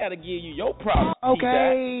fact, I gotta give you your props.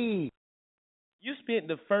 Okay. You spent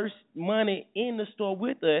the first money in the store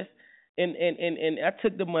with us, and I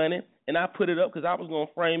took the money and I put it up because I was gonna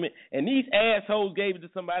frame it, and these assholes gave it to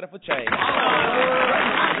somebody for change.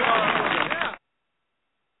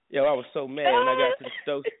 Yo, I was so mad when I got to the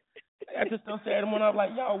store. I just don't say them when I was like,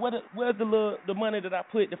 yo, where's the money that I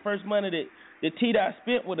put, the first money that T-Dot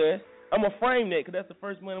spent with us? I'm going to frame that because that's the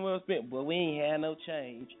first money we ever spent. But we ain't had no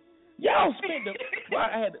change. Y'all spent the...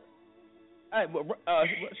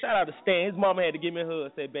 shout out to Stan. His mama had to give me a hug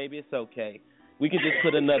and say, baby, it's okay. We could just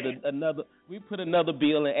put another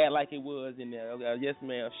bill and act like it was in there. Yes,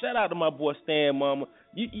 ma'am. Shout out to my boy Stan, mama.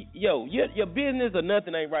 Your business or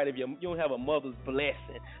nothing ain't right if you don't have a mother's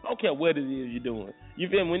blessing. I don't care what it is you're doing. You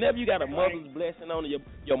feel me? Whenever you got a mother's blessing on it,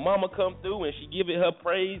 your mama come through and she give it her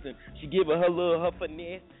praise and she give it her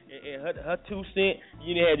finesse and her 2 cents.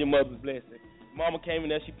 You didn't have your mother's blessing. Mama came in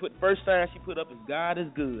there. First sign she put up is God is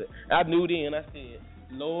good. I knew then. I said,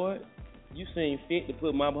 Lord, you seem fit to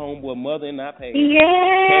put my homeboy mother in our pants.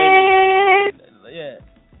 Yeah.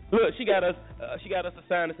 Look, she got us a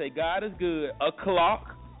sign to say God is good. A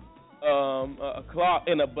clock,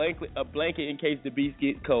 and a blanket in case the beast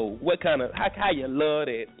gets cold. What kind of how you love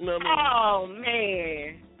that? You know what I mean?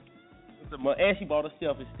 Oh man. And she bought a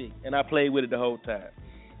selfie stick, and I played with it the whole time.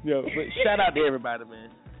 But shout out to everybody, man.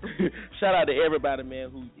 Shout out to everybody, man,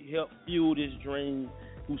 who helped fuel this dream,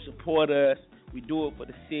 who support us. We do it for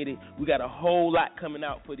the city. We got a whole lot coming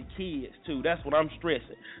out for the kids, too. That's what I'm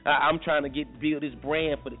stressing. I'm trying to build this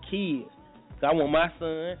brand for the kids. So I want my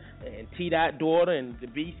son and T-Dot daughter and the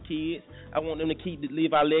Beast kids. I want them to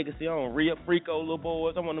leave our legacy on. Real Freako little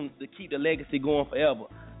boys. I want them to keep the legacy going forever.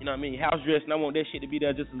 You know what I mean? House dressing, I want that shit to be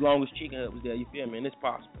there just as long as Chicken Hut was there. You feel me? And it's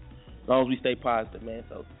possible. As long as we stay positive, man.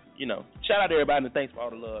 So, shout out to everybody and thanks for all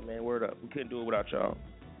the love, man. Word up. We couldn't do it without y'all.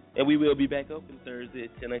 And we will be back open Thursday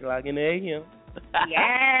at 10 o'clock in the a.m.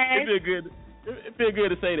 Yes. It feel good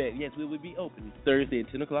to say that. Yes, we will be open Thursday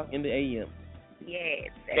at 10 o'clock in the a.m. Yes.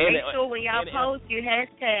 And make sure when y'all post, you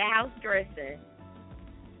hashtag house dressing.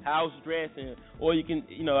 House dressing. Or you can,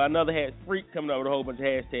 another freak coming up with a whole bunch of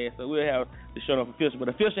hashtags. So we'll have the show off official. But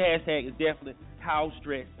the official hashtag is definitely house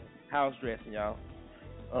dressing. House dressing, y'all.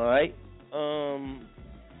 All right.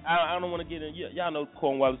 I don't want to get in. Y'all know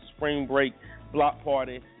Cornwallis spring break block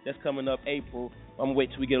party that's coming up April. I'm going to wait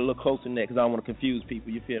till we get a little closer than that because I don't want to confuse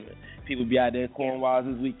people, you feel me? People be out there in Cornwallis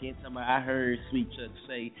this weekend talking about, I heard Sweet Chuck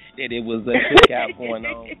say that it was a cookout going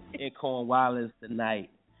on in Cornwallis tonight.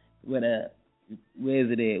 Where's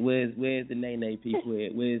it at? Where's the Nene people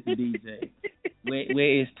at? Where's the DJ?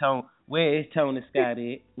 Where is Tony Scott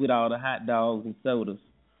at with all the hot dogs and sodas?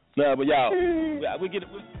 No, but y'all, we'll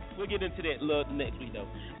get into that little next week though.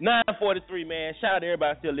 9:43, man. Shout out to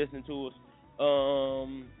everybody still listening to us.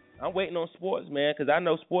 I'm waiting on sports, man, because I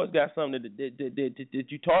know sports got something that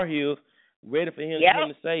you Tar Heels ready for him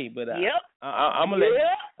to say. But I'm gonna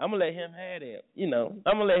let him have that.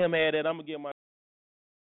 I'm gonna let him have that. I'm gonna give my.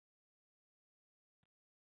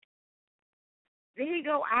 Did he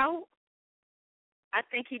go out? I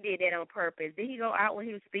think he did that on purpose. Did he go out when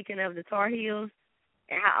he was speaking of the Tar Heels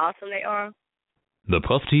and how awesome they are? The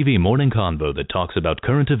Puff TV Morning Convo that talks about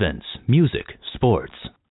current events, music,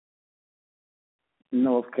 sports.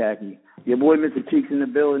 North Khaki. Your boy Mr. Cheeks in the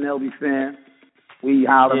building, LB fan. We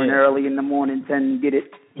hollering early in the morning, 10 get it.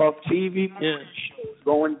 Puff TV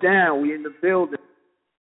going down. We in the building.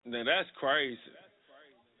 Now that's crazy.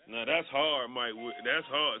 Now that's hard, Mike. That's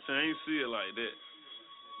hard. So I ain't see it like that.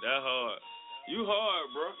 That hard. You hard,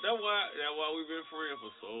 bro. That's why we been friends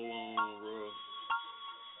for so long, bro.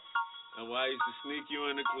 That's why I used to sneak you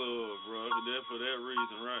in the club, bro. For that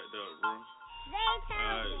reason right there, bro.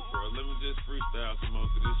 Alright, bro. Let me just freestyle some more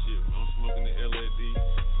of this shit. I'm smoking the LAD.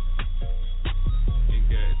 And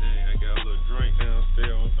goddamn, I got a little drink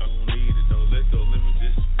downstairs. I don't need it though. Let's go. Let me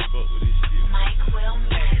just fuck with this shit. Mike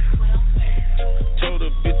Told a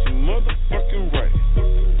bitch you motherfucking right.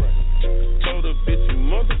 Told a bitch you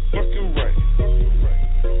motherfucking right.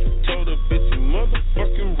 Told a bitch you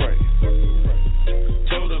motherfucking right.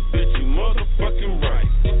 Told a bitch you motherfucking right.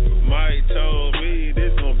 Mike told me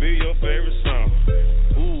this gon' be your favorite song.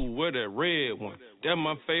 Ooh, where that red one? That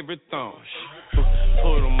my favorite thong.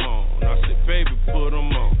 Put them on. I said, baby, put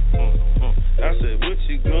them on. I said, what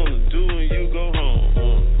you gonna do when you go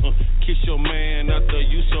home? Kiss your man after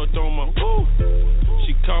you so throw my ooh.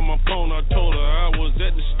 She called my phone, I told her I was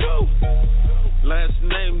at the stool. Last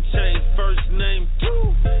name changed, first name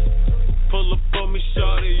too. Pull up on me,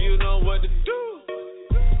 shawty, you know what to do.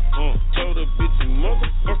 Told a bitch you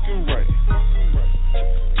motherfucking right.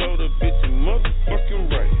 Told a bitch you motherfucking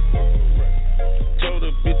right. Told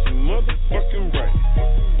a bitch you motherfucking right.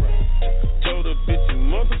 Told a bitch you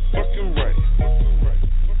motherfucking right.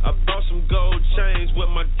 I bought some gold chains with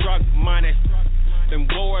my drug money. Then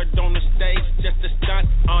wore it on the stage just to stunt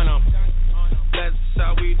on them. That's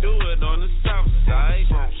how we do it on the south side.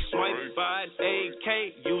 Swipe by AK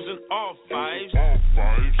using all fives.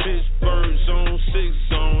 Pittsburgh zone 6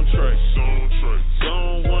 zone track.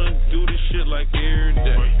 Zone 1 do this shit like every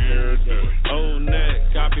day. Old neck,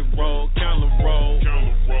 copy roll, counter roll.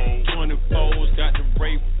 24s got the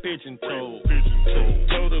rape pigeon toe.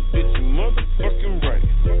 Told a bitch you motherfucking right.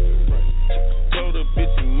 Told a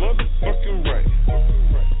bitch you motherfucking right.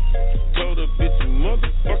 Told a bitch you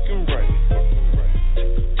motherfucking right.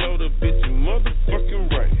 Told a bitch you motherfucking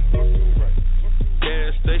right.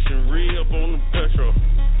 Gas station re-up on the petrol.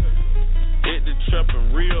 Hit the trap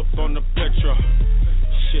and re-up on the petrol.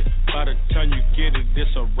 Shit, by the time you get it, this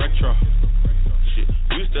a retro. Shit,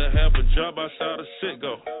 used to have a job outside of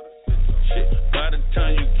Citgo. Shit, by the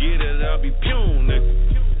time you get it, I'll be pune, nigga.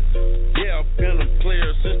 Yeah, I've been a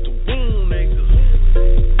player since the womb, nigga.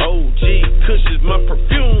 OG Kush is my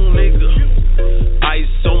perfume, nigga.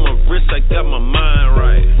 Ice on my wrist, I got my mind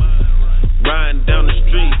right. Riding down the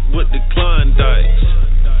street with the Klondikes.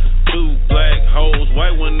 2 black holes,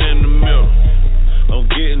 white one in the middle. I'm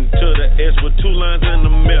getting to the S with 2 lines in the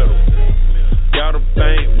middle. Got a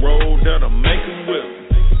bank roll that'll make a whip.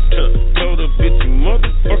 Told a bitch you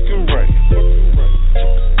motherfucking right.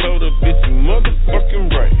 Told a bitch you motherfucking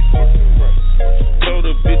right.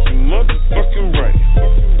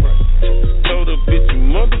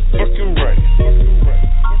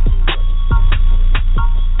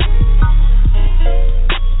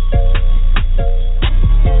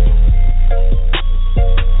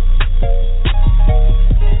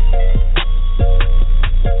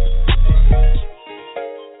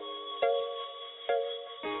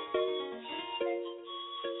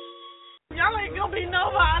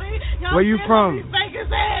 Where you from? Fake as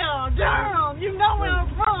hell. Durham. You know where I'm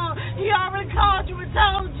from. He already called you and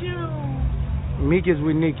told you. Meek is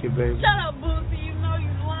with Nikki, baby. Shut up, Boosie. You know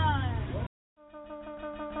you lying.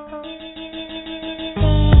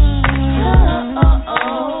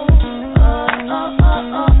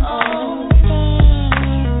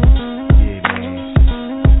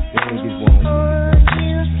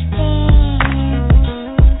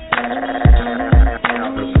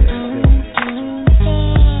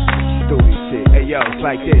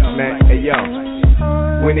 Like this, man, hey yo.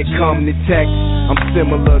 When it come to text, I'm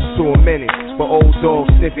similar to a menace, but old dog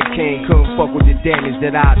sniffing king couldn't fuck with the damage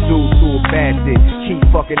that I do to a bastard. Keep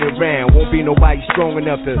fucking around, won't be nobody strong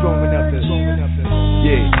enough to.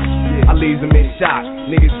 Yeah, I leave them in shock.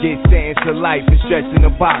 Niggas get sentenced to life and stretched in a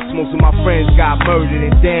box. Most of my friends got murdered,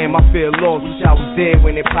 and damn, I feel lost. Wish I was there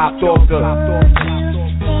when it popped off the.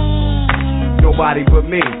 Nobody but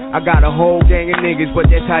me. I got a whole gang of niggas, but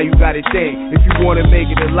that's how you gotta think. If you wanna make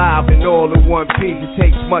it alive and all in one piece, it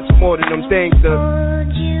takes much more than them things to.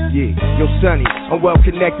 Yeah, yo, Sonny, I'm well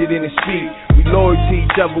connected in the street. We loyal to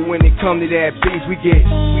each other when it come to that beef. We get.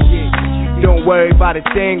 Don't worry about a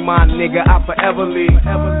thing, my nigga. I forever leave.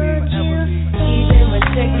 Even when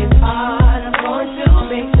sick is hard, I'm going to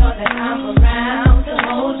make sure that I'm around to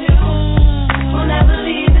hold you. Will never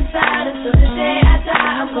leave inside until the day I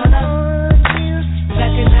die. I'm gonna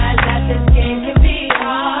recognize that this game can be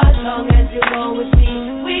hard. As long as you go with me,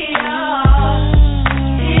 we are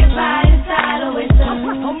here by your side. Always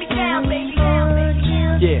hold me down, baby.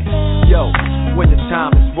 Yeah, yo, when the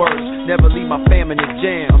time is worse, never leave my fam in the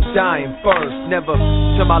jam. I'm dying first, never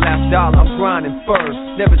till my last dollar. I'm grinding first,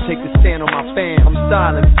 never take a stand on my fam. I'm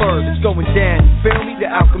silent first, it's going down. You feel me? The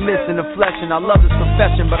alchemist in the flesh, and I love this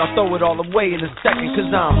profession, but I throw it all away in a second.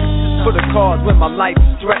 Cause I'm for the cause when my life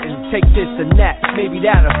is threatened. Take this and that, maybe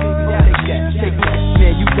that'll take that.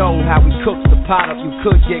 Man, you know how we cook the pot up. You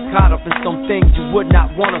could get caught up in some things you would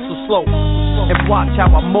not want us to slow. And watch how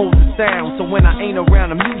I mold the sound, so when I ain't around,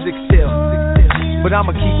 the music still. But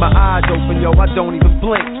I'ma keep my eyes open, yo, I don't even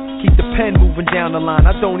blink. Keep the pen moving down the line,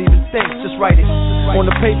 I don't even think. Just write it on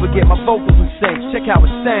the paper, get my vocals in sync. Check how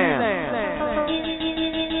it sounds.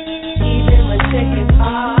 Even when sick is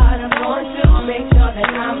hard, I'm going to make sure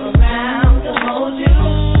that I'm around to hold you.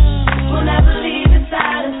 Will never leave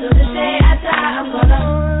inside until the day I die. I'm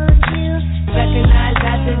gonna recognize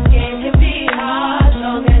that this game can be hard. As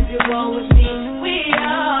long as you go with me, we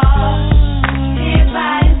are here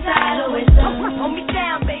by your side. Always hold me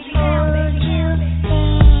down, baby.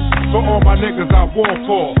 For all my niggas I war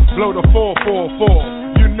for, blow the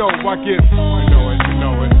 444. You know I get, you know it.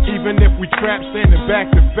 Even if we trap standing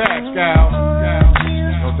back to back, Al.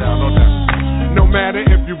 No doubt. No matter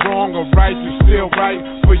if you're wrong or right, you're still right.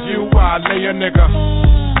 For you, I lay a nigga.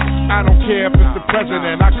 I don't care if it's the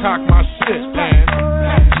president, I cock my shit, man.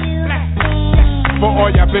 For all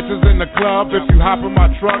y'all bitches in the club, if you hop in my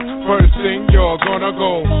truck, first thing you're gonna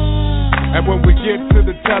go. And when we get to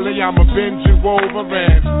the telly, I'ma bend you over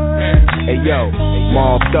and hey yo,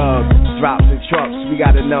 mob thugs, drops and trucks. We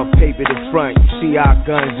got enough paper to front. You see our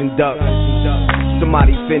guns and ducks.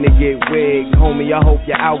 Somebody finna get wigged, homie. I hope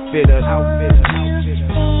your outfitter.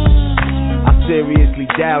 I seriously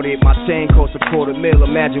doubt it. My chain costs $250,000.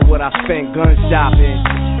 Imagine what I spent gun shopping.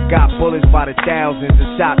 Got bullets by the thousands.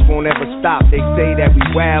 The shots won't ever stop. They say that we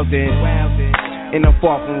wildin', and I'm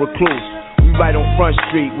far from recluse. We right on Front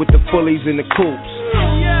Street with the fullies and the coops.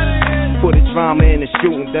 For the drama and the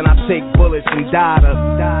shooting, then I take bullets and die.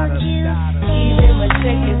 Even when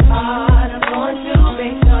sick is hard, I'm going to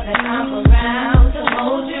make sure that I'm around to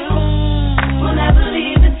hold you. Will never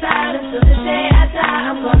leave inside until the day I die.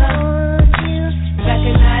 I'm gonna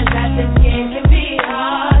recognize that this game can be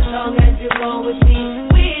hard. As long as you go with me,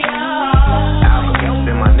 we are. I've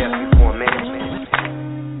been my nephew for a minute, man.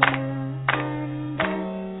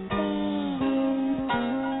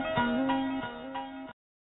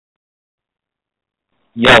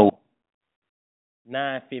 Yo,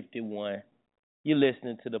 9:51. You're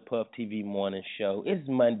listening to the Puff TV Morning Show. It's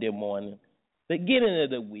Monday morning, beginning of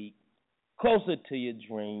the week, closer to your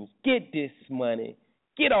dreams. Get this money.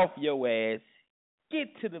 Get off your ass.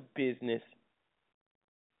 Get to the business.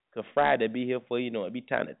 Cause Friday be here for you know it be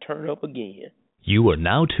time to turn up again. You are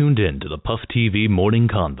now tuned in to the Puff TV Morning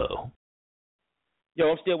Convo. Yo,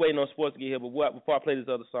 I'm still waiting on sports to get here, but before I play this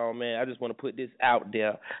other song, man, I just want to put this out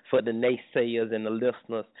there for the naysayers and the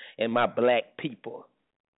listeners and my black people.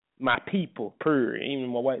 My people, even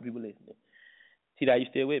my white people listening. T-Dot, you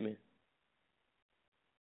still with me?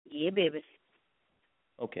 Yeah, baby.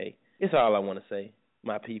 Okay. It's all I want to say,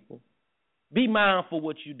 my people. Be mindful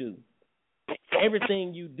what you do.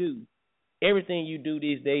 Everything you do, Everything you do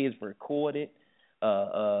these days is recorded,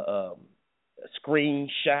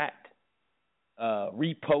 screenshot,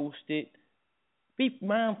 reposted. Be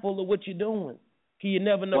mindful of what you're doing. You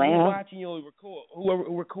never know who's watching you or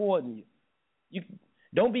who recording you. You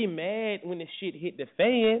don't be mad when the shit hit the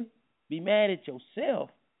fan. Be mad at yourself.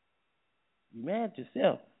 Be mad at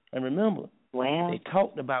yourself. And remember, they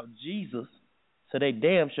talked about Jesus, so they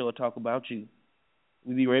damn sure talk about you.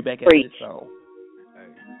 We'll be right back after this song.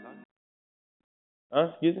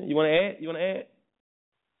 Excuse me? You want to add?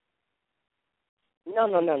 No,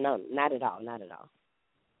 not at all.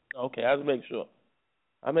 Okay, I'll make sure.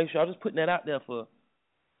 I'm just putting that out there for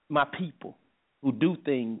my people who do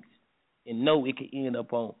things and know it can end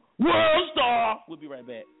up on World Star. We'll be right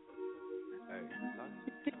back.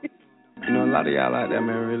 You know, a lot of y'all out there,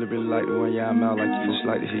 man, really like the one y'all mouth like you just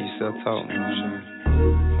like to hear yourself talk, you know what I'm saying?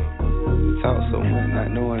 Talk so much,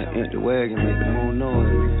 not knowing an empty wagon make the moon noise,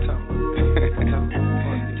 nigga. Talk.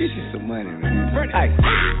 Get you some money, man. Hey.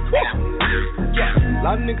 A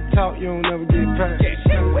lot of niggas talk, you don't never get paid.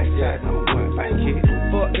 Yeah, number one, thank you.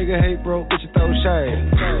 Fuck nigga, hate broke, bitch, you throw shade.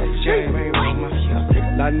 Shame ain't on my shit. A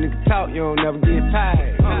lot of niggas talk, you don't never get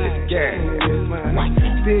paid. Yeah,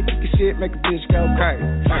 still kick your shit, make a bitch go crazy. A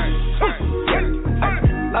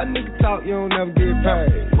lot of niggas talk, you don't never get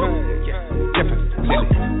paid.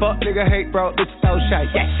 Fuck nigga, hate bro, bitch, throw shade.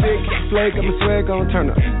 Sick, flake, I'm a swag on turn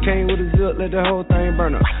up. Came with a zip, let the whole thing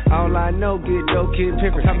burn up. All I know, get dope, kid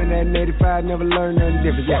pimpin'. Coming at 85, never learn nothing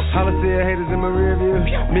different. Yeah, holla still haters in my rear view.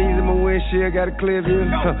 Me's in my windshield, got a clear view.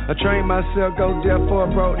 I train myself, go jail for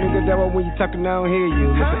a broke nigga. That why when you talkin', I don't hear you.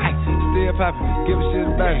 Listen, still poppin', give a shit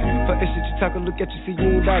about it. Fuck that shit you talkin', look at you, see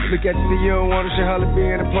you ain't about it. Look at you, see you don't want it. Shit holla being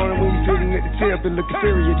an opponent when you feelin' at the tip and lookin'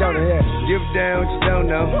 serious, you don't have. Give down what you don't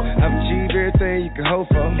know. I've achieved everything you can hope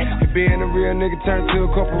for. And being a real nigga turned to a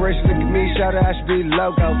corporation. Look at me, shout out, I should be the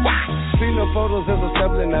logo. See no photos as a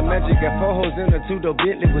stumbling, I magic. Got 4 hoes in her 2-door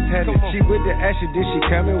Bentley was headed. She with the action, did she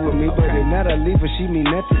coming with me? But if not, I leave her, she mean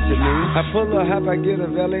nothing to me. I pull her hop, I get a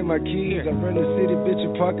valet my keys. I run the city, bitch,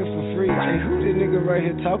 and park it for free. Hey, who this nigga right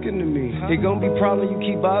here talking to me? It gon' be problem, you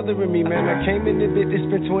keep bothering me, man. I came in the bit to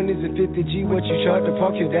spend 20s and 50 G. What you charge to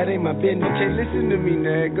park here, that ain't my business. Okay, listen to me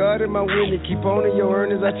now. God in my winning, keep on in your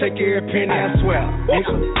earnings. I take every penny, I swear.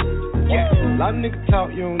 Nigga. Yeah. A lot of niggas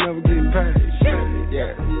talk, you don't never get paid.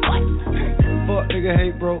 Yeah. Fuck nigga,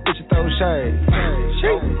 hate broke, bitch, you throw shade.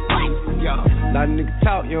 Yeah. A lot of niggas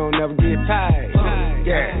talk, you don't never get paid.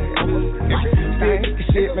 Yeah. Stick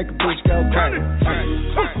shit, make a bitch go crazy.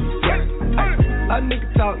 Yeah. A lot of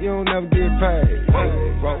niggas talk, you don't never get paid.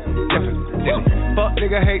 Fuck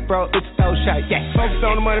nigga, hate bro, bitch, throw shade. Yeah. Focus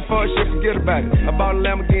on the money, fuck shit, forget about it. I bought a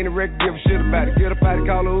Lamborghini record, give a shit about it. Get up out of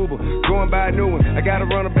call a Uber, go and buy a new one. I gotta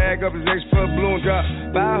run a bag up, it's extra for a blue and drop.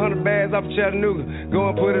 Buy 100 bags off of Chattanooga.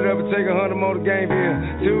 Go and put it up and take 100 more to game here.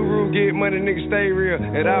 2 rules, get money, nigga, stay real.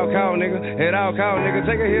 At all call, nigga. At all call, nigga.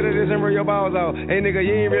 Take a hit of this and run your balls off. Hey, nigga,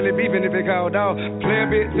 you ain't really beefing if it called dog. Play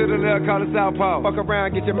a bit to the left, call it southpaw. Fuck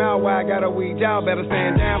around, get your mouth wide, got a weed y'all. Better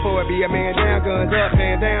stand down for it, be a man down, guns up,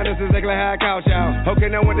 man down. This is exactly how I couch y'all. Okay,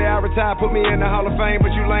 now one day I retire, put me in the Hall of Fame, but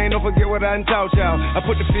you lame, don't forget what I done taught y'all. I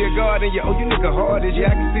put the fear of God in you, oh, you nigga hard as you.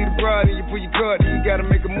 I can see the broad in you, pull your card, and you gotta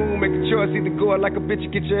make a move, make a choice, either go out like a bitch or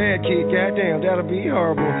get your head kicked. Goddamn, that'll be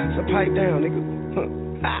horrible. So pipe down, nigga.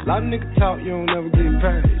 A lot of niggas talk, you don't never get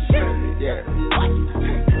paid. Yeah.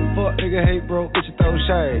 Fuck nigga, hate broke, bitch, you throw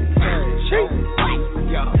shade.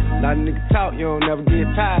 Yeah. A lot of niggas talk, you don't never get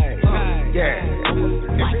paid. Yeah.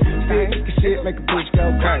 Stick shit, make a bitch go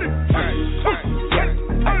crazy.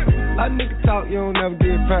 Yeah. A lot of niggas talk, you don't never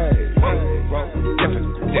get paid.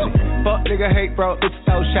 Fuck nigga, hate broke, bitch, you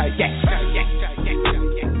throw shade. Yeah.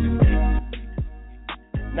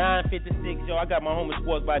 9:56, yo. I got my home of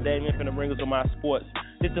sports by Damien finna bring us on my sports.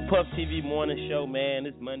 It's the Puff TV morning show, man.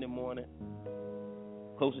 It's Monday morning.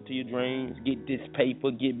 Closer to your dreams. Get this paper.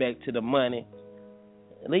 Get back to the money.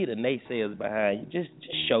 Leave the naysayers behind you. Just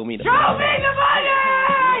show me the money. Show me the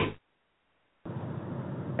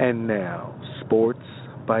money! And now, sports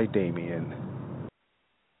by Damien.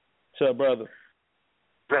 What's up, brother?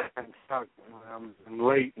 I'm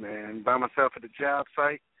late, man. By myself at the job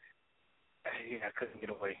site. Yeah, I couldn't get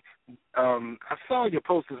away. I saw your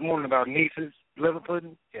post this morning about Niece's liver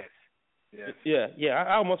pudding. Yes. Yeah.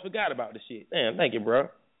 I almost forgot about the shit. Damn, thank you, bro.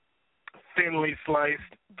 Thinly sliced,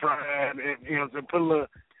 fried, and put a little.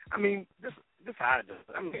 I mean, this how I do it.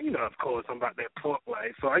 I mean, of course, I'm about that pork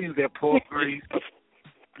life, so I use that pork grease. Put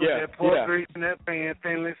that pork grease in that pan,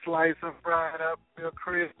 thinly sliced and fried up, real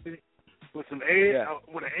crispy, with some egg,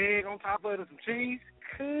 with an egg on top of it, and some cheese.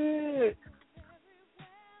 Good.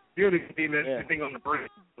 You only need anything on the bread.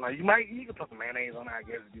 Like you can put some mayonnaise on it, I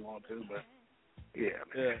guess, if you want to, but yeah.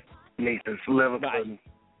 You need some liver pudding.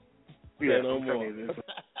 Yeah, no more. Roy's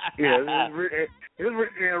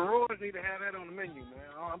need to have that on the menu,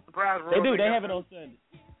 man. I'm surprised Roy's. They do. They have it on Sunday.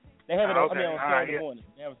 They have it on, okay. on Saturday morning.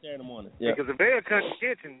 They have it Saturday morning. Yeah. Because if they're a country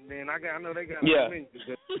kitchen, then I know they got it on the menu.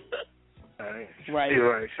 Right. You're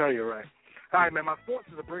right. Sure, you're right. All right, man. My sports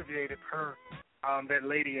is abbreviated per that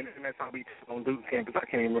lady in MSRB on Duke campus. I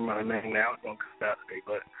can't even remember her name now. It's going to come out today,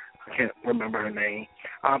 but I can't remember her name.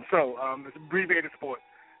 It's abbreviated sports.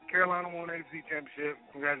 Carolina won AFC championship.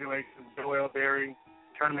 Congratulations, Joel Berry,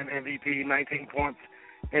 tournament MVP, 19 points,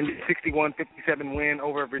 and 61-57 win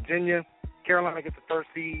over Virginia. Carolina gets the first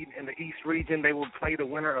seed in the East region. They will play the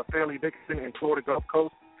winner of Fairleigh Dickinson and Florida Gulf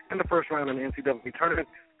Coast in the first round of the NCAA tournament.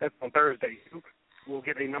 That's on Thursday. Duke will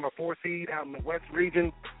get a number 4 seed out in the West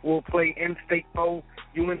region. We'll play in-state foe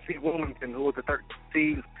UNC Wilmington, who is the 13th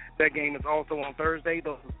seed. That game is also on Thursday.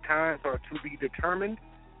 Those times are to be determined.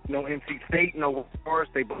 No NC State, no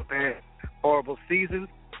Forest. They both had horrible seasons.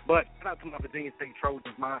 But shout out to my Virginia State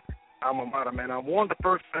Trojans, my alma mater, man. I won the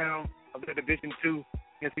first round of the Division II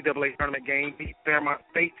NCAA tournament game, beat Fairmont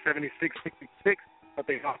State 76-66, but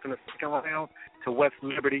they lost in the second round to West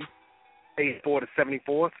Liberty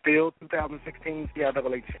 84-74. Still 2016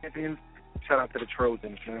 CIAA champions. Shout out to the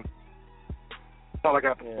Trojans, man. That's all I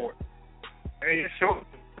got for sports. Hey, it's short.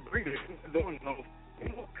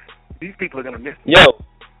 These people are gonna miss me.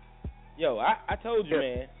 Yo, I told you,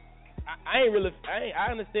 man. I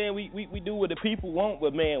understand we do what the people want,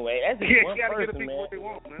 but man, that's just one person, get the people man. what they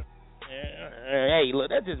want, man. Hey, look,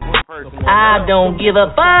 that's just one person, man. I don't give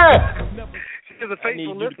a fuck. She's a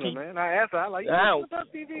faithful listener, man. I asked her, you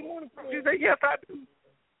TV morning? She said, yes, I do.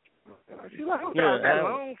 She's like, I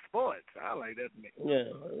long sports. I like that, man.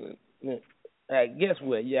 Yeah. Hey, guess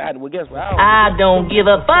what? Guess what? I don't give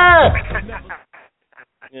a fuck.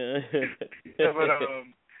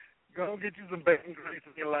 Go get you some bacon grease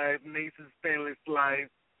in your life, Niece's stainless slice,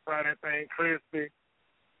 fry that thing crispy.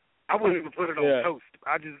 I wouldn't even put it on toast.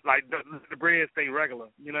 I just like the bread stay regular.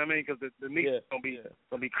 You know what I mean? Because the meat's gonna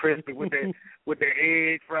be crispy with their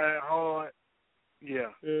egg fried hard.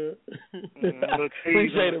 Yeah. A little cheese.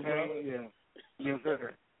 Appreciate it, bro. Yeah. Yes,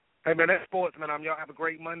 sir. Hey man, that's sports, man. Y'all have a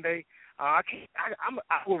great Monday. I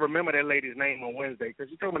will remember that lady's name on Wednesday because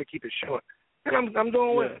she told me to keep it short. And I'm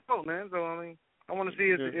doing what it's called, man. So I mean, I want to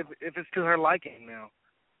see if it's to her liking now.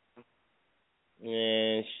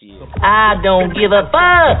 Yeah, shit. I don't give a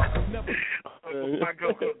fuck.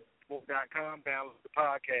 MyGoCook.com, download the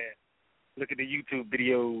podcast, look at the YouTube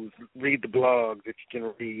videos, read the blogs that you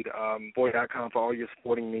can read. Boy.com for all your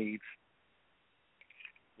sporting needs.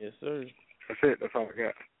 Yes, sir. That's it. That's all I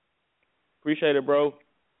got. Appreciate it, bro.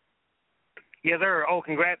 Yes, sir. Oh,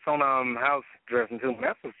 congrats on house dressing too.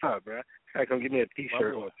 That's what's up, bro. I can give me a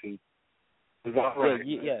T-shirt or two. It's all right.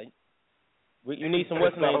 Yeah. You need some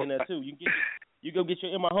what's names in there too. You go get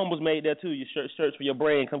your In My Humbles made there too. Your shirts for your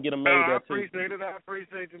brand. Come get them made there too. I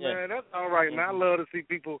appreciate it, man. That's all right, man. I love to see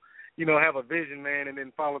people, have a vision, man, and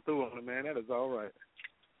then follow through on it, man. That is all right.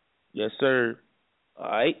 Yes, sir. All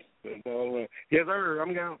right. That's all right. Yes, sir.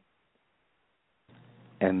 I'm gone.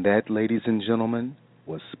 And that, ladies and gentlemen,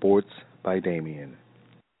 was Sports by Damien.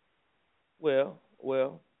 Well,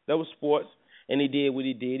 that was sports, and he did what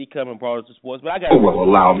he did. He come and brought us to sports, but I got. Well,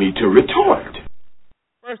 allow me to retort.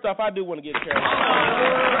 First off, I do want to get a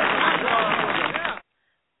Carolina.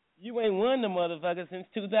 You ain't won the motherfucker since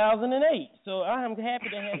 2008, so I am happy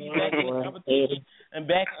to have you back in the competition and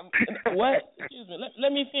back. What? Excuse me.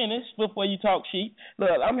 Let me finish before you talk sheep.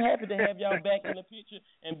 Look, I'm happy to have y'all back in the picture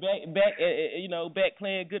and back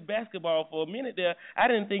playing good basketball for a minute there. I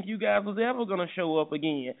didn't think you guys was ever gonna show up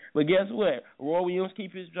again, but guess what? Roy Williams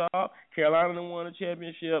keep his job. Carolina done won a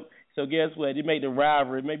championship. So guess what? It made the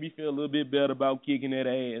rivalry. It made me feel a little bit better about kicking that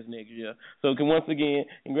ass next year. So once again,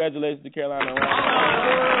 congratulations to Carolina.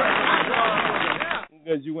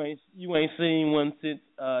 Because you ain't seen one since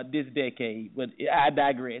this decade. But I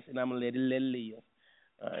digress, and I'm gonna let it live.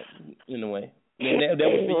 All right. Anyway, that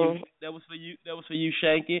was for you. That was for you. That was for you,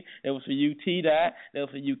 Shanky. That was for you, T-Dot. That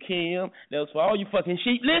was for you, Kim. That was for all you fucking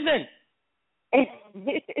sheep. Listen.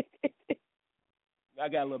 I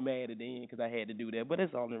got a little mad at the end because I had to do that, but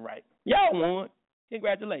it's only right. Y'all won.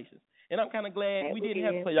 Congratulations. And I'm kind of glad we didn't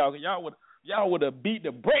have to play y'all, because y'all would have beat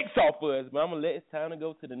the brakes off of us. But I'm going to let it's time to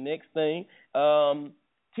go to the next thing.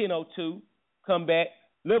 10:02, come back.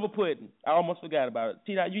 Liver pudding. I almost forgot about it.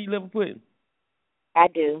 T-Dot, you eat liver pudding? I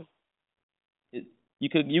do. You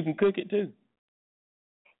can cook it too?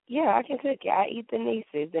 Yeah, I can cook it. I eat the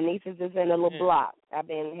Nieces. The Nieces is in a little block. I've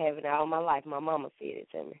been having it all my life. My mama fed it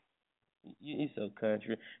to me. You so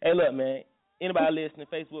country. Hey, look, man. Anybody listening,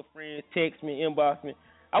 Facebook friends, text me, inbox me.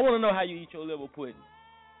 I want to know how you eat your liver pudding.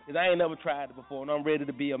 Because I ain't never tried it before, and I'm ready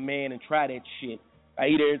to be a man and try that shit. I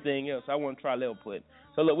eat everything else. I want to try liver pudding.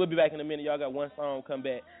 So, look, we'll be back in a minute. Y'all got one song, come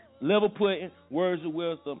back. Liver pudding, words of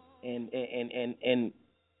wisdom, and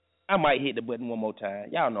I might hit the button one more time.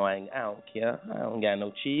 Y'all know I don't care. I don't got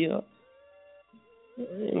no chill.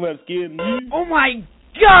 Anybody scared of me? Oh, my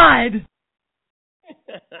God!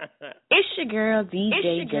 It's your girl,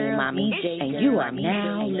 DJ J Mommy, and you are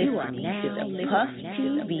now listening to the Puff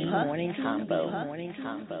TV Morning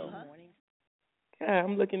Convo. God,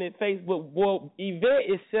 I'm looking at Facebook. Boy, Yvette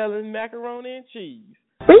is selling macaroni and cheese.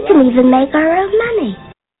 We can even make our own money.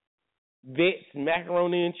 Yvette's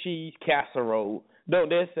macaroni and cheese casserole. Don't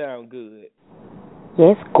that sound good?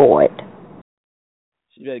 Yes, good.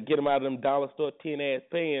 You better get them out of them dollar store 10-ass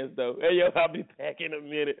pans, though. Hey, yo, I'll be back in a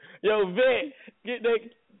minute. Yo, Vet,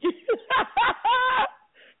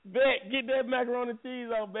 get that macaroni and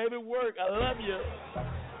cheese on, baby. Work. I love you.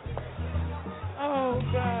 Oh,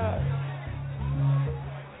 God.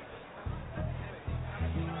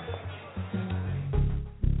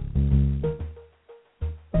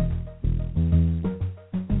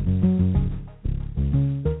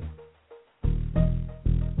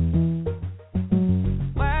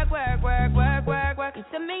 You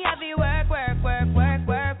see me heavy work.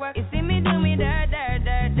 You see me do me dirt.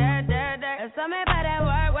 There's something about that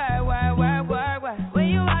work. When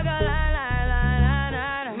you walk a line.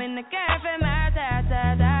 I'm in the cafe, my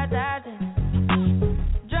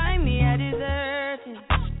drive me a dessert.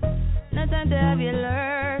 No time to have you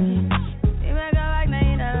lurking. You make a like, now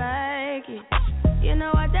you don't like it. You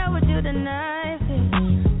know I dealt with you the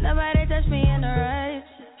nicest. Nobody touched me in the righteous.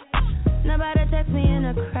 Nobody text me in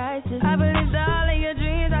a crisis. I believed all of your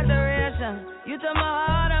dreams are duration. You took my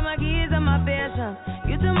heart, all my keys, and my patience.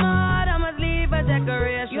 You took my heart, I must leave a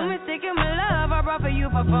decoration. You mistaken my love, I brought for you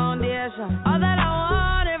for foundation. All that I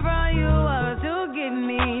wanted from you was to give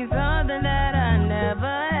me something that I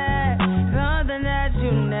never had, something that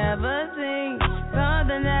you never seen,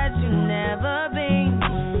 something that you never been.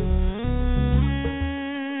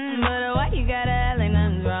 But why you gotta act like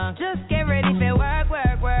nothing's wrong? Just get ready for work.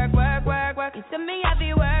 You see me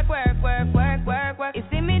heavy work. You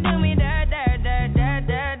see me do me dirt.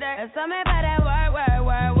 There's something about that work.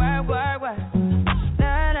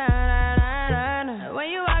 Na. When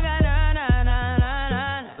you walk out,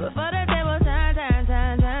 na. Before the table turn.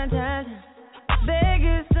 Beg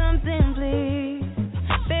you something, please.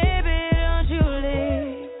 Baby, don't you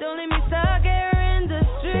leave. Don't leave me stuck here in the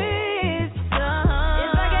streets. If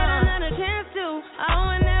I get another chance to, I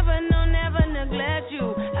would never neglect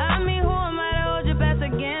you. I mean, who am I to hold your best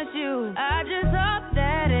against you? I just hope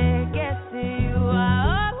that it gets to you.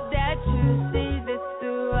 I hope that you see this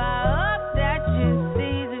through. I hope that you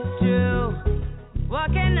see this true.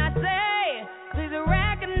 What can I say? Please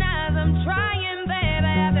recognize I'm trying, baby.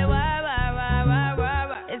 I feel why.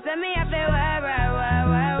 It's me, I feel why.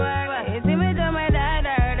 You see me do my da.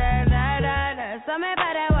 Something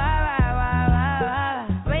about that why.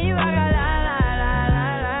 When you walk a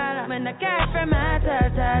la. When the cash from my ta.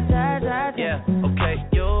 Yeah, okay.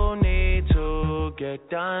 You need to get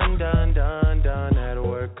done. At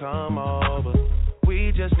work, come over.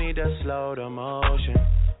 We just need to slow the motion.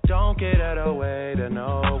 Don't get out of the way to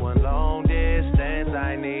no one. Long distance,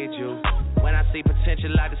 I need you. When I see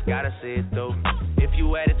potential, I just gotta see it through. If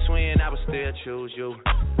you had a twin, I would still choose you.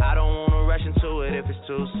 I don't wanna rush into it if it's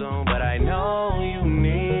too soon, but I know you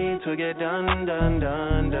need to get done.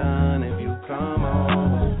 If you come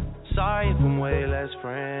over. Sorry if I'm way less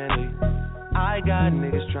friendly. I got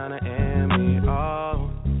niggas tryna end me. Oh,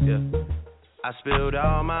 yeah. I spilled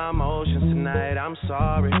all my emotions tonight, I'm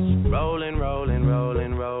sorry. Rolling.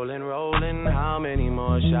 How many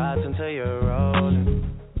more shots until you're rolling?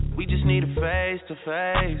 We just need a face to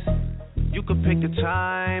face. You could pick the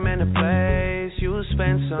time and the place. You'll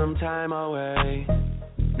spend some time away.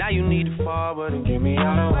 Now you need to forward and give me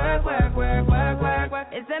all the work.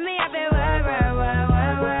 It's me, I feel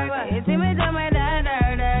work. You see me do my da.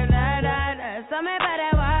 Something about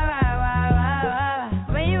that why.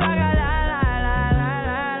 When you walk out,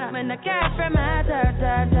 la. When the cash from my ta.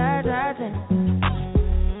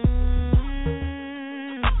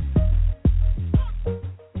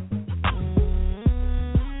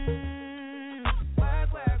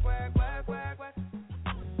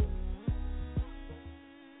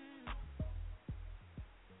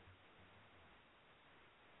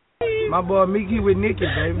 My boy Mickey with Nikki,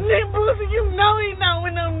 baby. Nick Boosie, you know he not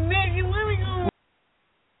with no nigga. Let me go.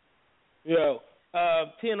 Yo,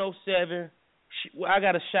 10:07. I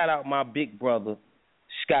got to shout out my big brother,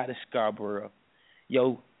 Scott of Scarborough.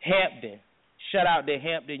 Yo, Hampton. Shout out to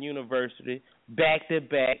Hampton University. Back to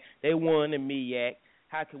back. They won the MEAC.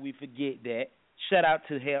 How can we forget that? Shout out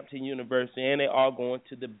to Hampton University, and they all going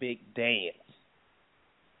to the big dance.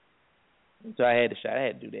 So I had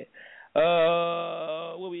to do that.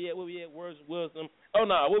 Where we at? Where's Wilson? Oh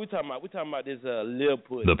no, what we talking about? We talking about this Lil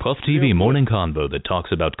Pudding. The Puff TV Morning Convo that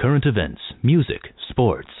talks about current events, music,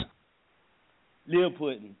 sports. Lil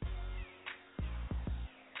Pudding.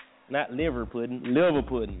 Not liver pudding, liver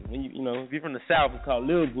pudding. When you know, if you're from the South, it's called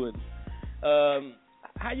Lil Pudding.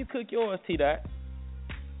 How you cook yours, T-Dot?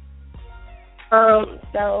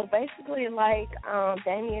 So basically, like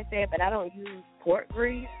Damien said, but I don't use pork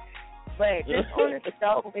grease. But just on the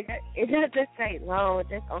stove, it doesn't take long.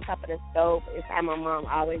 Just on top of the stove is how my mom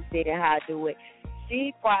always did it, how I do it.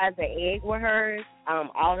 She fries the egg with hers.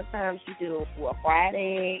 All the time she do a fried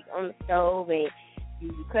egg on the stove, and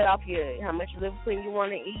you cut off how much liver pudding you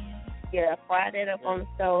want to eat. You fry that up on the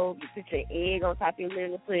stove. You put your egg on top of your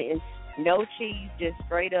liver pudding. No cheese, just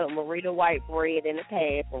straight up Marita white bread in a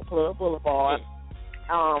pan from Club Boulevard.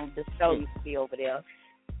 The stove used to be over there.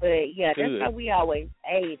 But yeah, that's how we always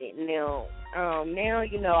ate it. Now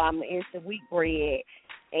you know I'm into wheat bread,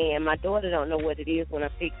 and my daughter don't know what it is when I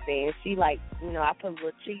fix it. And she like, you know, I put a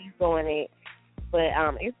little cheese on it, but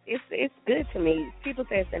it's good to me. People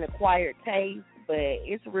say it's an acquired taste, but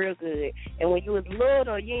it's real good. And when you was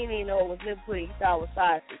little, you didn't even know it was liver pudding. You thought it was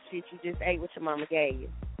sausage. Shit, you just ate what your mama gave you.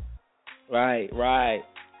 Right.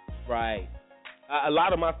 A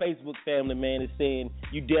lot of my Facebook family, man, is saying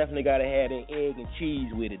you definitely got to have that egg and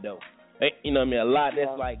cheese with it, though. You know what I mean? A lot,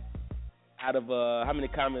 that's like, out of, how many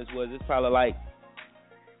comments was it? It's probably like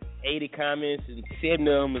 80 comments, and 7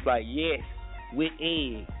 of them is like, yes, with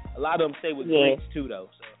egg. A lot of them say with grits, too, though.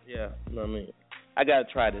 So, yeah, you know what I mean? I got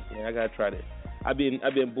to try this, man. I've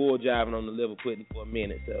been bull jiving on the liver pudding for a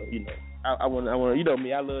minute, so, you know. I want to, you know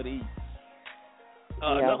me, I love to eat.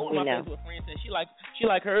 One of my Facebook friends said she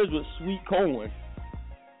like hers with sweet corn.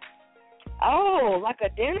 Oh, like a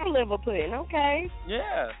dinner liver pudding, okay.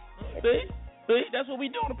 Yeah. See, that's what we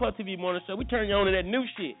do on the Puff TV Morning Show. We turn you on to that new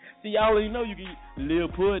shit. See, y'all already know you can eat liver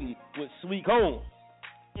pudding with sweet corn.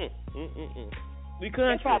 We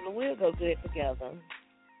country. They probably will go good together.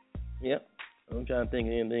 Yep. I'm trying to think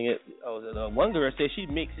of anything. One girl said she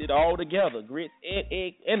mixed it all together, grits,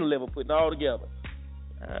 egg, and liver pudding all together.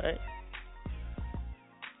 All right.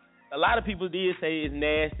 A lot of people did say it's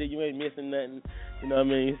nasty. You ain't missing nothing. You know what I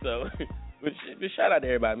mean? So, but shout out to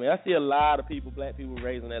everybody, man. I see a lot of people, black people,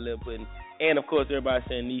 raising that liver pudding. And, of course, everybody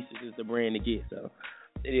saying Nieces is the brand to get. So,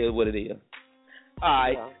 it is what it is. All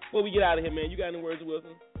right. Before we get out of here, man, you got any words of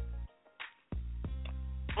wisdom?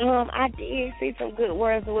 I did see some good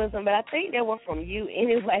words of wisdom, but I think they were from you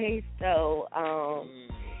anyway. So,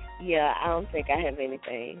 yeah, I don't think I have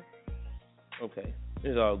anything. Okay.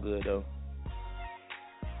 It's all good, though.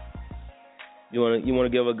 You want to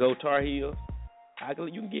give a go Tar Heels?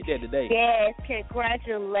 You can get that today. Yes,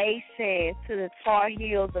 congratulations to the Tar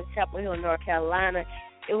Heels of Chapel Hill, North Carolina.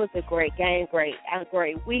 It was a great game, great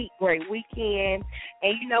week, great weekend.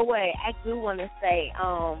 And you know what? I do want to say,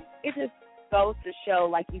 it just goes to show,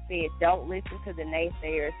 like you said, don't listen to the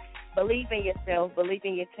naysayers. Believe in yourself, believe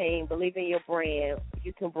in your team, believe in your brand.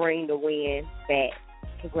 You can bring the win back.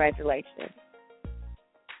 Congratulations.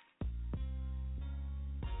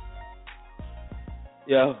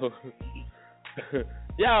 Yo,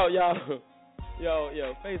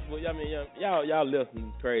 Facebook, y'all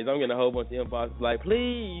listening crazy. I'm getting a whole bunch of inboxes like,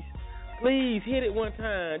 please hit it one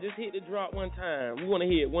time. Just hit the drop one time. We want to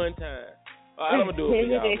hit it one time. I'm going to do it for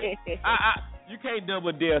y'all, man. You can't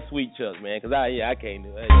double dare Sweet Chuck, man, because I can't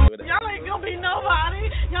do it. Y'all ain't going to be nobody.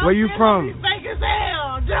 Y'all where you from? Be fake as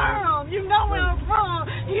hell. Durham, you know where I'm from.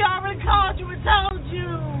 He already called you and told you.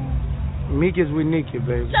 Meek is with Nikki,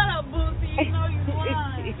 baby. Shut up, Boosie. You know you lying.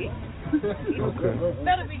 Okay.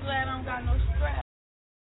 Better be glad I don't got no strap.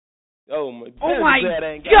 Oh my God!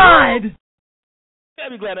 Better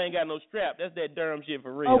be glad I ain't got no strap. That's that Durham shit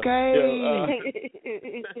for real. Okay.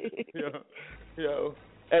 Yo.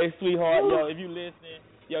 Hey, sweetheart, if you listening,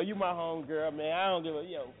 you my home girl, man. I don't give a,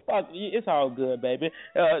 fuck, it's all good, baby.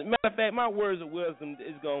 Matter of fact, my words of wisdom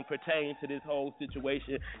is going to pertain to this whole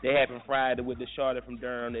situation that happened Friday with the shorty from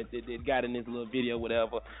Durham that got in this little video,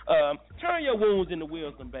 whatever. Turn your wounds into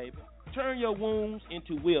wisdom, baby. Turn your wounds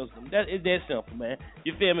into wisdom. It's that simple, man.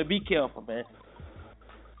 You feel me? Be careful, man.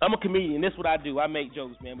 I'm a comedian. That's what I do. I make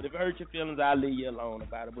jokes, man. But if it hurts your feelings, I'll leave you alone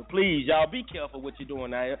about it. But please, y'all, be careful what you're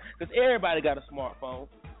doing out here, because everybody got a smartphone.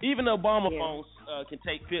 Even the Obama phones can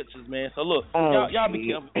take pictures, man. So, look, y'all be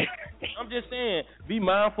careful. I'm just saying, be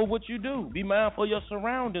mindful what you do. Be mindful of your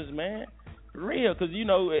surroundings, man. For real, because she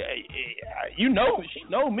know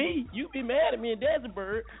me. You be mad at me in Desert,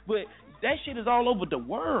 but that shit is all over the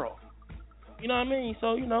world. You know what I mean? So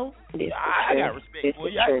I got respect for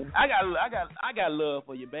you. I got love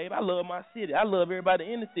for you, babe. I love my city. I love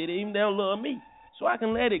everybody in the city, even if they don't love me. So I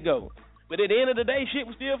can let it go. But at the end of the day, shit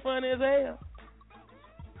was still funny as hell.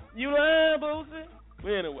 You lying, Boosie?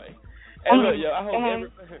 But anyway, hey, look, yo,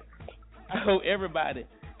 I hope everybody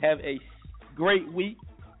have a great week.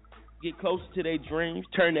 Get closer to their dreams.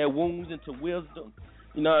 Turn their wounds into wisdom.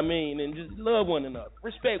 You know what I mean? And just love one another.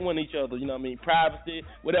 Respect one each other. You know what I mean? Privacy,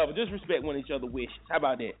 whatever. Just respect one each other's wishes. How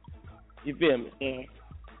about that? You feel me? Yeah.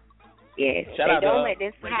 Yes. Shout out don't let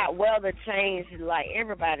this hot weather change. Like,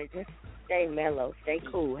 everybody, just stay mellow. Stay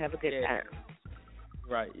cool. Have a good time.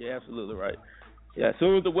 Right. Yeah, absolutely right. Yeah, as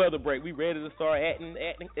soon as the weather break, we ready to start acting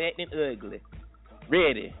ugly.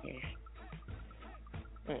 Ready.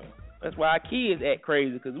 Yeah. That's why our kids act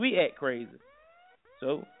crazy, because we act crazy.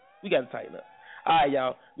 So, we got to tighten up. All right,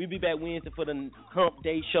 y'all. We'll be back Wednesday for the Hump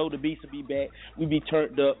Day show. The Beast will be back. We'll be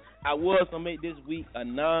turned up. I was going to make this week a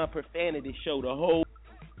non-profanity show. The whole...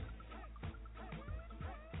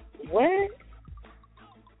 What?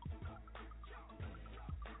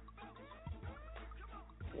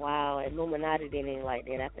 Wow, Illuminati didn't like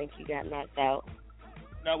that. I think you got knocked out.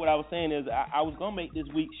 No, what I was saying is I was going to make this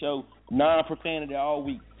week's show non-profanity all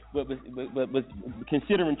week. But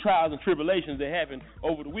considering trials and tribulations that happened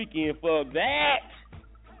over the weekend, for that,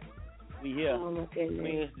 we here Wednesday,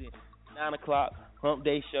 9 o'clock, Hump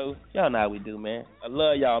Day show. Y'all know how we do, man. I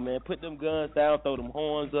love y'all, man. Put them guns down, throw them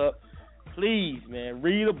horns up. Please, man,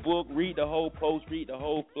 read a book, read the whole post, read the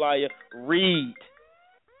whole flyer. Read,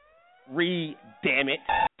 damn it.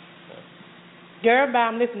 Girl, bye.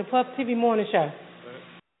 I'm listening to Puff TV Morning Show.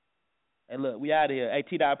 Hey, look, we out of here. Hey,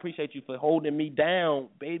 T-Dot, I appreciate you for holding me down,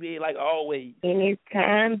 baby, like always.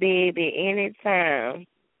 Anytime, baby, anytime.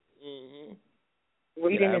 Mm-hmm.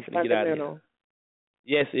 Reading is fundamental.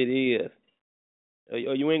 Yes, it is. Or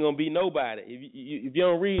you ain't going to be nobody. If you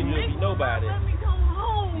don't read, you'll be nobody.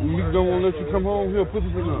 You don't want to let you come home? Here, put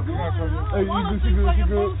this in her. Hey,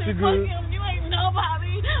 she good. You ain't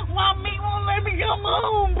nobody. Why me won't let me come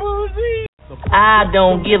home, Boozy? I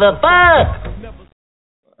don't give a fuck.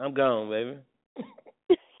 I'm gone, baby.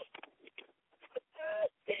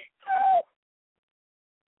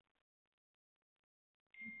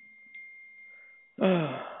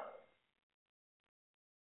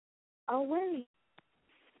 Oh, wait.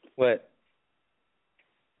 What?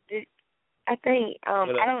 I think, I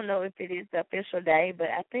don't know if it is the official day, but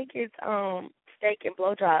I think it's steak and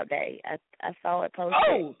blowjob day. I saw it posted.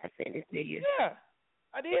 Oh! I sent it to you. Yeah.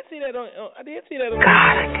 I did see that on God, I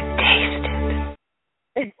can taste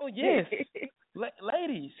it. Oh, yes.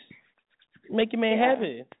 Ladies, make your man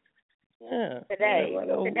happy. Yeah. Today.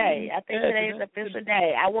 I think today is the official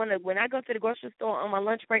day. When I go to the grocery store on my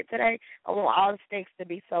lunch break today, I want all the steaks to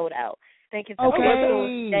be sold out. I think it's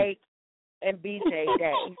official steak and BJ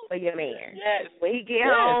day for your man. Yes. When he get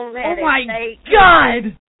home, let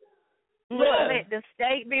God! Look, let the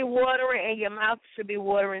steak be watering and your mouth should be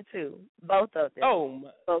watering too. Both of them.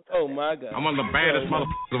 Oh my God. I'm one of the baddest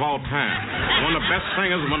motherfuckers of all time. One of the best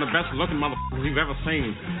singers, one of the best looking motherfuckers you've ever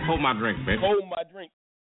seen. Hold my drink, baby. Hold my drink.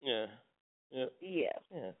 Yeah.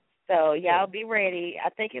 So y'all be ready. I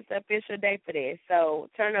think it's the official day for this. So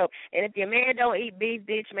turn up. And if your man don't eat beef,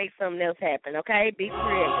 bitch, make something else happen, okay? Be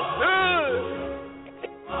creative.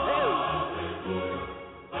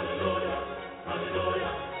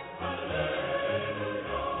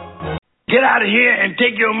 Get out of here and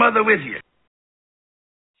take your mother with you.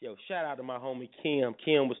 Yo, shout out to my homie Kim.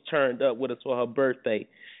 Kim was turned up with us for her birthday.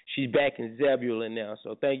 She's back in Zebulon now,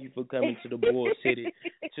 so thank you for coming to the Bull City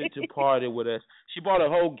to party with us. She brought a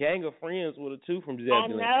whole gang of friends with her, too, from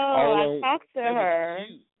Zebulon. I know. I talked to her.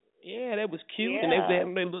 Yeah, that was cute, and they was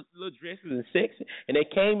having their little dresses and sexy, and they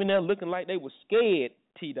came in there looking like they were scared.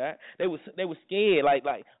 T-Dot. They were scared, like,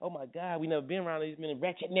 oh my God, we never been around these many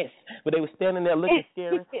ratchetness. But they were standing there looking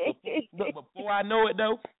scary. But before I know it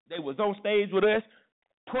though, they was on stage with us,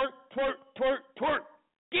 twerk,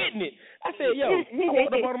 getting it. I said, yo, I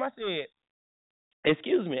walked up on them. I said,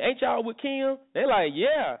 excuse me, ain't y'all with Kim? They like,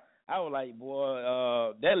 yeah. I was like, boy,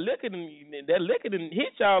 that liquor done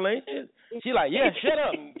hit y'all, ain't it? She like, yeah, shut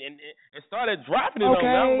up, and started dropping it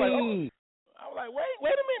on me. I was like,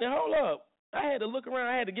 wait a minute, hold up. I had to look around.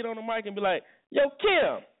 I had to get on the mic and be like, yo,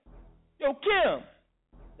 Kim,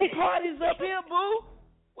 the party's up here, boo.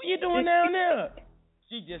 What you doing down there?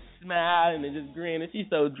 She just smiled and just grinned, and she's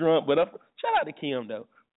so drunk. But shout out to Kim, though.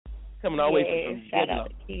 Coming all the way from Zebulon. Shout out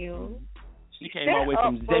to Kim. She came all the way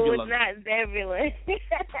from Zebulon. Not Zebulon.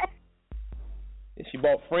 She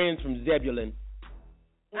bought friends from Zebulon.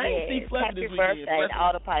 I ain't see Fluffy this weekend. Happy birthday to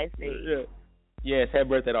all the Pisces. Yeah. Yes, happy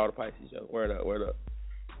birthday to all the Pisces, yo. Word up.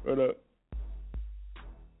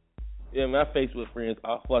 Yeah, my Facebook friends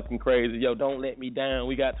are fucking crazy. Yo, don't let me down.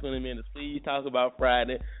 We got 20 minutes. Please talk about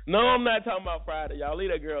Friday. No, I'm not talking about Friday, y'all.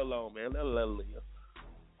 Leave that girl alone, man. Let her live.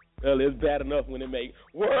 Well, it's bad enough when they make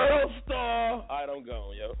World Star. All right, I'm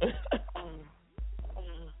gone, yo.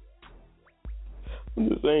 I'm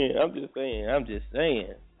just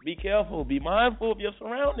saying. Be careful. Be mindful of your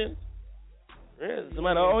surroundings. Yeah,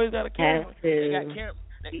 somebody always got a camera.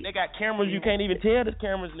 They got cameras you can't even tell there's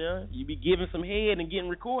cameras now. You be giving some head and getting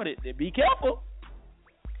recorded. Be careful.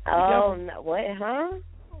 No, what? Huh?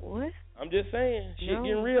 What? I'm just saying, shit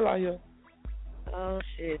getting real out here. Oh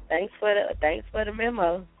shit! Thanks for the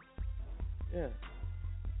memo. Yeah.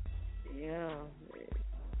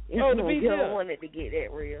 Oh, the beast you here. don't want it to get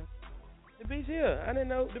that real. The beast here. I didn't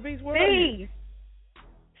know the beast was. Beast.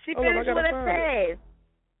 She finished with a test.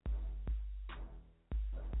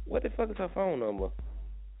 What the fuck is her phone number?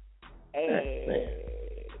 Hey.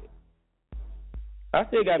 I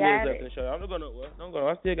still got minutes left in the show. I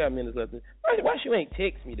still got minutes left. Why she ain't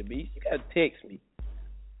text me, the beast? You gotta text me.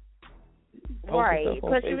 Right,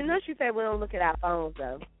 because you know she said we don't look at our phones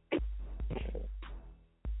though.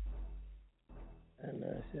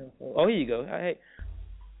 Oh, here you go. Hey,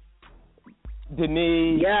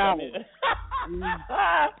 Denise. Yeah.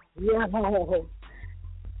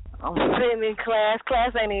 I'm sitting in class.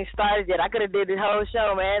 Class ain't even started yet. I could have did the whole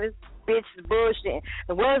show, man. This bitch is bullshit.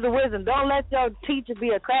 The words of wisdom. Don't let your teacher be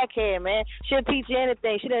a crackhead, man. She'll teach you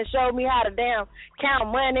anything. She done showed me how to damn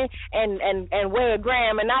count money and weigh a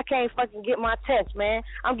gram, and I can't fucking get my test, man.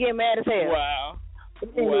 I'm getting mad as hell. Wow.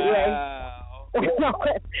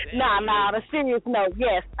 Nah, on a serious note,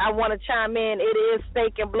 yes, I want to chime in. It is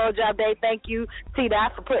steak and blowjob day. Thank you,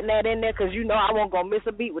 T-Dot, for putting that in there, because you know I won't go miss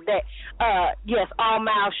a beat with that. Yes, all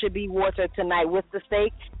mouths should be watered tonight with the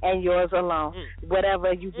steak and yours alone.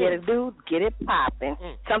 Whatever you get to do, get it popping.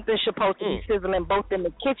 Something's supposed to be sizzling both in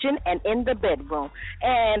the kitchen and in the bedroom.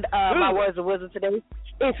 And my words of wisdom today,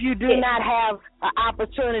 if you do not have an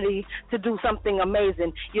opportunity to do something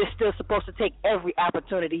amazing, you're still supposed to take every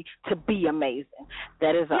opportunity to be amazing.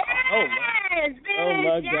 That is all. Oh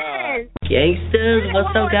my God. Gangsters,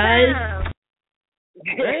 what's up, guys?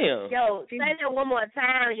 Damn. Yo, say that one more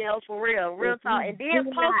time, yo, for real talk, and then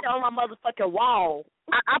post it on my motherfucking wall.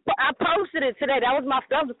 I posted it today. That was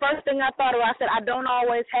the first thing I thought of. I said I don't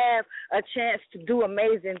always have a chance to do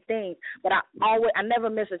amazing things, but I never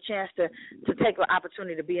miss a chance to take the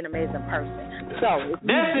opportunity to be an amazing person. So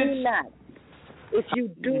if you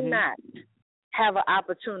do not have an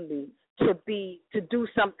opportunity to do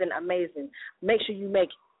something amazing, make sure you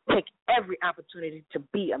take every opportunity to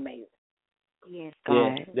be amazing. Yes,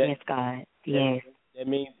 God. Yes, God. Yes. That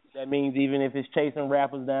means even if it's chasing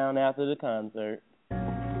rappers down after the concert.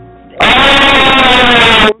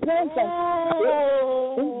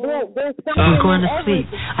 I'm going to sleep.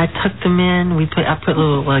 I tuck them in. I put a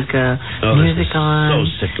little music on.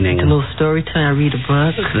 So sickening. A little story time. I read a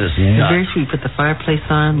book. It's very sweet. Put the fireplace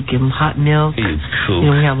on. Give them hot milk. Cool.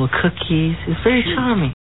 We have little cookies. It's very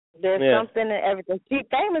charming. There's something in everything. She's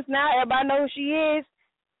famous now. Everybody knows who she is.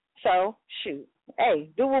 So shoot. Hey,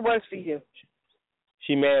 do what works for you.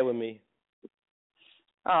 She mad with me.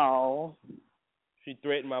 Oh. She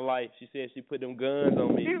threatened my life. She said she put them guns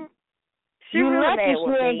on me. She lucky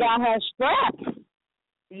she ain't got her strap.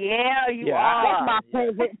 Yeah, you are. That's my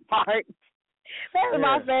favorite part. That's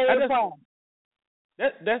my favorite part.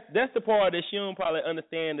 That's the part that she don't probably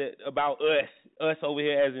understand about us over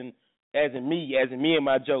here as in me and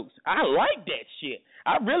my jokes. I like that shit.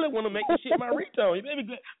 I really want to make this shit my ringtone.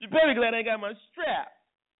 You better glad I ain't got my strap.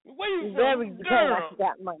 Where you from? Durham.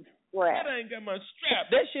 Got my strap. That ain't got my strap.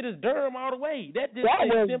 That shit is Durham all the way. That just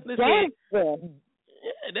simply said.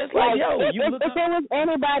 Yeah, that's like, yo, if it was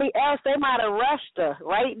anybody else, they might have rushed her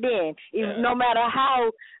right then, no matter how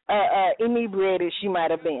inebriated she might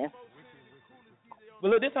have been. But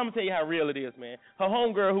look, this I'm going to tell you how real it is, man. Her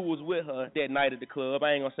homegirl who was with her that night at the club,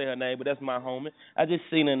 I ain't going to say her name, but that's my homie. I just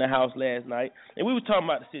seen her in the house last night, and we were talking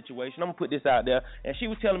about the situation. I'm going to put this out there. And she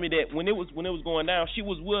was telling me that when it was going down, she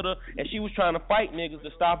was with her, and she was trying to fight niggas to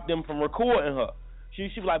stop them from recording her. She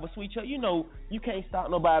was like, but sweet child, you know, you can't stop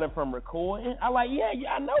nobody from recording. I like, yeah,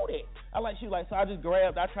 I know that. She was like, so I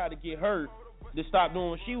tried to get her to stop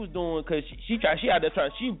doing what she was doing, because she out there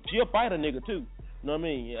she'll fight a nigga too. You know what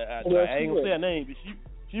I mean? I ain't gonna say her name, but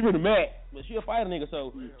She really mad, but she'll fight a nigga.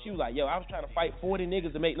 So she was like, yo, I was trying to fight 40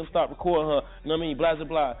 niggas to make them start recording her. You know what I mean? Blah, blah,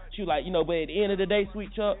 blah. She was like, you know, but at the end of the day,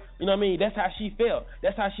 sweet Chuck, you know what I mean? That's how she felt.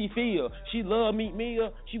 That's how she feel. She love Meek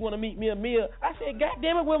Mill. She want to meet me a Mill. I said, God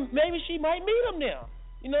damn it, well, maybe she might meet him now.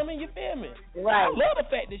 You know what I mean? You feel me? Right. I love the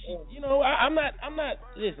fact that she, you know, I'm not.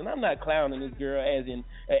 Listen, I'm not clowning this girl as in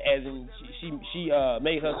she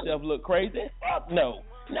made herself look crazy. Fuck no,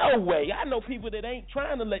 no way. I know people that ain't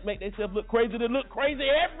trying to make themselves look crazy. That look crazy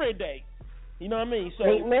every day. You know what I mean? So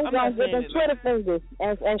I'm not get the Twitter fingers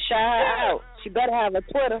and shout her out. She better have a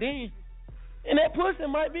Twitter. And that pussy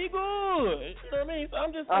might be good. You know what I mean? So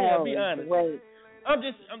I'm just saying, be honest. Wait. I'm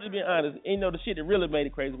just being honest. And, you know, the shit that really made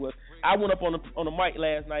it crazy was I went up on the mic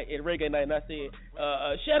last night at Reggae Night and I said,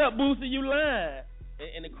 "Shut up, Boosie, you lying."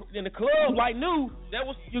 And the club like knew that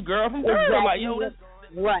was your girl from Girl. Exactly. Like, yo, that's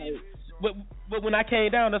right. But when I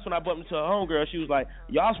came down, that's when I bumped into her homegirl. She was like,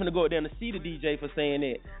 "Y'all finna go out there and see the DJ for saying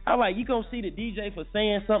that." I was like, "You gonna see the DJ for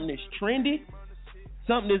saying something that's trendy,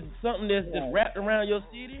 something that's wrapped around your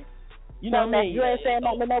city?" You know what I mean? You ain't saying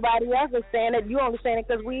nothing to nobody else is saying it. You only saying it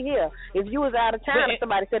because we here. If you was out of town and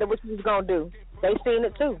somebody said it, what you was going to do? They seen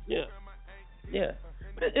it too. Yeah. Yeah.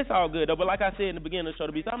 But it's all good, though. But like I said in the beginning of the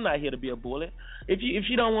show, I'm not here to be a bully. If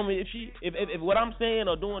she don't want me, if what I'm saying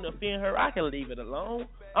or doing offend her, I can leave it alone.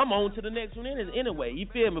 I'm on to the next one anyway. You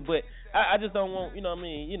feel me? But I just don't want, you know what I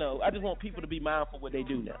mean? You know, I just want people to be mindful of what they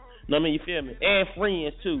do now. You know what I mean? You feel me? And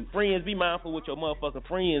friends, too. Friends, be mindful what your motherfucking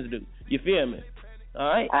friends do. You feel me? All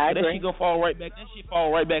right, I that agree. shit gonna fall right back. That shit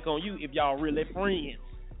fall right back on you if y'all really friends.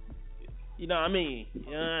 You know what I mean?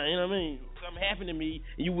 You know what I mean? Something happened to me,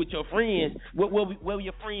 and you with your friends. Where were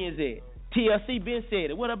your friends at? TLC been said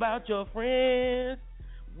it. What about your friends?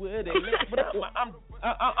 Where they? But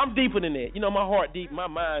I'm deeper than that. You know, my heart deep, my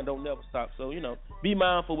mind don't never stop. So you know, be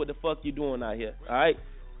mindful what the fuck you doing out here. All right.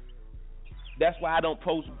 That's why I don't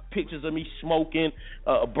post pictures of me smoking,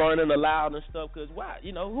 burning aloud and stuff. Cause why?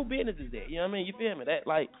 You know, who business is that? You know what I mean? You feel me? That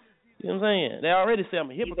like, you know what I'm saying? They already say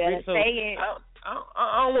I'm a hypocrite. So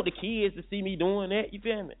I don't want the kids to see me doing that. You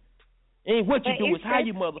feel me? Ain't what you do, it's how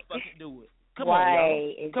you motherfucking do it. Come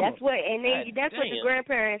on, y'all. That's what the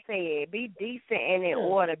grandparents said. Be decent and in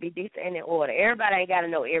order. Be decent and in order. Everybody ain't got to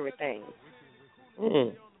know everything.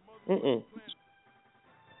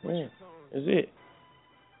 Man, is it?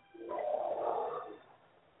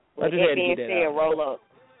 With that being said, roll up.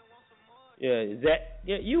 Yeah, is that?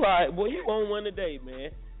 Yeah, you all right, boy. You on one today,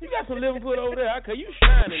 man. You got some Liverpool over there. Cause you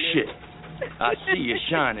shining, nigga. Shit. I see you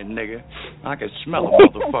shining, nigga. I can smell a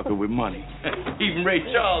motherfucker with money. Even Ray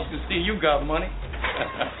Charles can see you got money.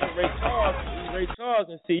 Ray Charles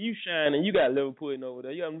can see you shining. You got liver pudding over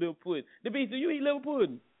there. You got liver pudding. The beast, do you eat liver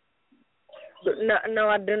pudding? No,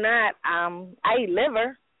 I do not. I eat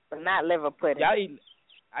liver, but not liver pudding. Yeah,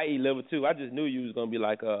 I eat liver too. I just knew you was gonna be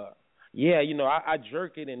like, yeah, you know, I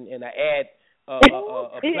jerk it and I add a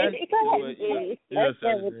plastic to it. That's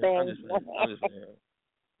everything.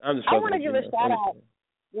 I'm just I want to give a shout out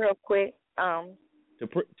real quick. To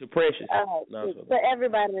Precious. To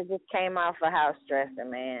everybody that just came off of house dressing,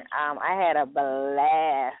 man. I had a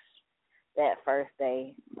blast that first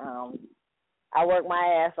day. I worked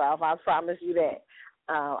my ass off. I promise you that.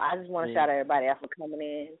 I just want to shout out everybody out for coming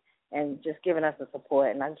in and just giving us the support.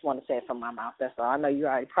 And I just want to say it from my mouth. That's all. I know you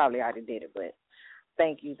probably already did it, but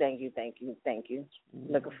thank you.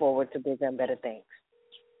 Looking forward to bigger and better things.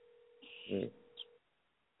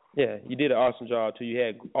 Yeah, you did an awesome job too. You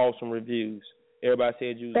had awesome reviews. Everybody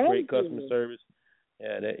said you was great customer service.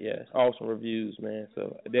 Yeah, awesome reviews, man.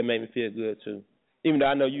 So that made me feel good too. Even though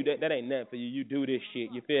I know you that ain't nothing for you. You do this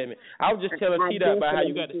shit. You feel me? I was just telling T-Dot about how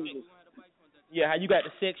you got how you got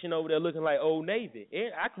the section over there looking like Old Navy.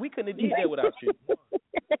 We couldn't have did that without you.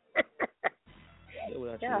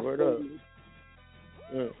 Word up.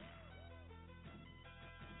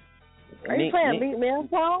 Are you playing Beat Me Up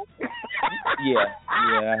song? Yeah,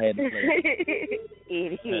 I had to play.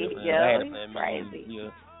 Idiot, I had to play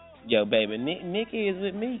crazy. Yo, baby, Nikki is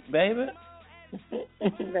with me, baby.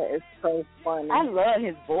 That is so funny. I love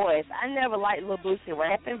his voice. I never liked Lil Boosie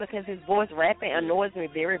rapping because his voice rapping annoys me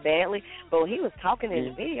very badly. But when he was talking in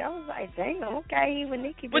the video, I was like, damn, okay, he with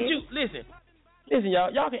Nikki. But you listen,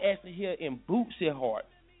 y'all can actually hear in Boosie heart,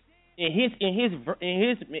 in his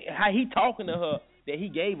how he talking to her that he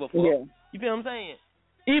gave her for. Yeah. You feel what I'm saying?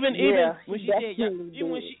 Even when she said,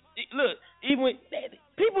 even when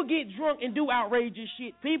people get drunk and do outrageous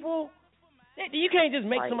shit, you can't just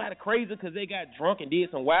make somebody crazy because they got drunk and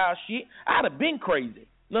did some wild shit. I'd have been crazy.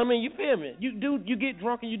 You know what I mean? You feel me? You get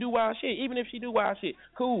drunk and you do wild shit. Even if she do wild shit,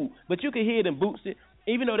 cool. But you can hear them Boosie,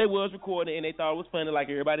 even though they was recording and they thought it was funny like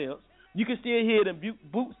everybody else. You can still hear them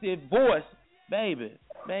Boosie voice, baby.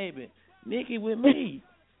 baby, Nikki with me.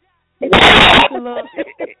 You can love.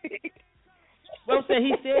 Well, I'm saying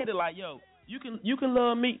he said it like, yo, you can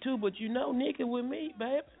love me too, but Nikki with me,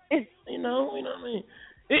 baby. You know what I mean?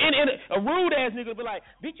 And a rude ass nigga be like,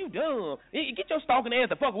 bitch, you dumb. Get your stalking ass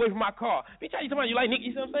the fuck away from my car. Bitch, how you talking about you like Nikki?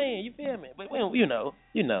 You know what I'm saying? You feel me? But well, you know,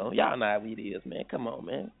 y'all know how it is, man. Come on,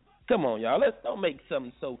 man. Come on, y'all. Don't make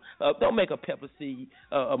something so. Don't make a pepper seed.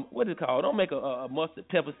 What is it called? Don't make a mustard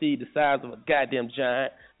pepper seed the size of a goddamn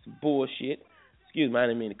giant. Some bullshit. Excuse me, I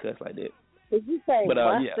didn't mean to cuss like that. Did you say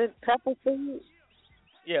mustard pepper seed?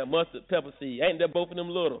 Yeah, mustard pepper seed. Ain't that both of them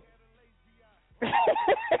little?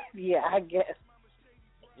 Yeah, I guess.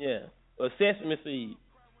 Yeah, or sesame seed.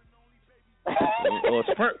 Or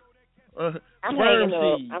sperm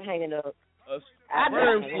seed. I'm hanging up.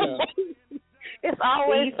 Sperm seed. It's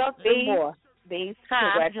always something more. Bees,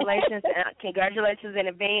 congratulations in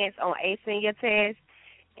advance on acing your test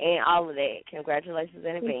and all of that. Congratulations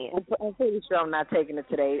in advance. I'm pretty sure I'm not taking it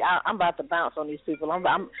today. I'm about to bounce on these people.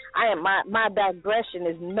 My digression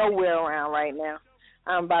is nowhere around right now.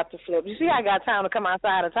 I'm about to flip. You see, I got time to come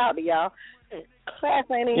outside and talk to y'all. Class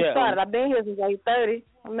ain't even started. I've been here since 8:30.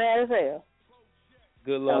 I'm mad as hell.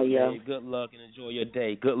 Good luck, man. Good luck and enjoy your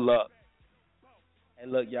day. Good luck.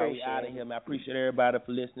 And look, y'all, we out of here, man. I appreciate everybody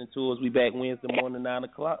for listening to us. We back Wednesday morning, 9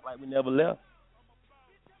 o'clock, like we never left.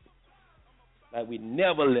 Like we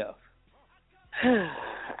never left.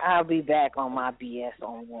 I'll be back on my BS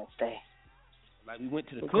on Wednesday. Like we went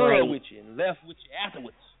to the club with you and left with you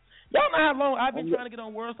afterwards. Y'all know how long I've been trying to get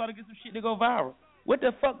on World Star to get some shit to go viral. What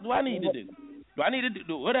the fuck do I need to do? What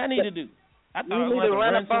do I need to do? I thought you need to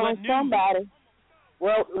run up on somebody.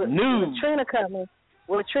 Well, with Trina coming,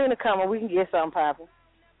 we can get something popping.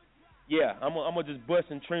 Yeah, I'm gonna just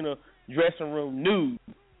bust in Trina dressing room nude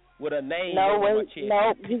with her name on my chest.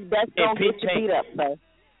 No, that's gonna get you beat up, sir.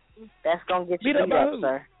 That's gonna get you beat up,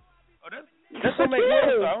 sir. Oh, that's gonna make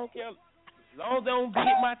sense. I don't care. As long as they don't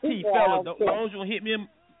hit my teeth, fellas. As long as you don't hit me.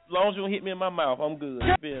 As long as you don't hit me in my mouth, I'm good.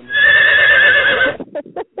 You feel me?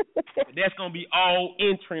 That's gonna be all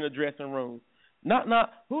in Trina dressing room. Not.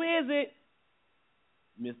 Who is it?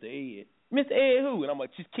 Mr. Ed. Mr. Ed who? And I'm gonna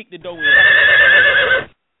just kick the door in.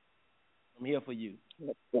 I'm here for you.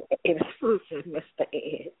 Exclusive, Mr.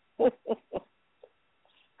 Ed.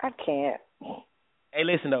 I can't. Hey,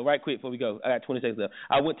 listen though, right quick before we go. I got 20 seconds left.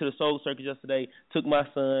 I went to the Soul Circus yesterday, took my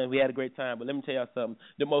son. We had a great time. But let me tell y'all something.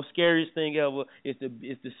 The most scariest thing ever is to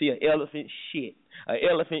see an elephant shit. An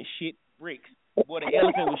elephant shit bricks. Boy, the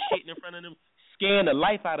elephant was shitting in front of them, scaring the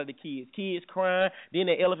life out of the kids. Kids crying. Then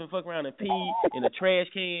the elephant fuck around and pee in the trash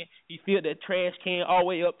can. He filled that trash can all the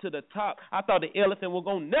way up to the top. I thought the elephant was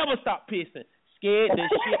gonna never stop pissing. Scared the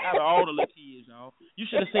shit out of all the little kids, y'all. You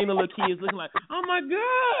should have seen the little kids looking like, oh my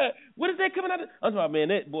God, what is that coming out of? I'm talking about, man,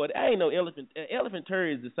 that boy, I ain't no elephant. Elephant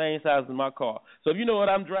turd is the same size as my car. So if you know what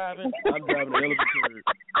I'm driving an elephant turd.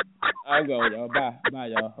 I'm going, y'all. Bye,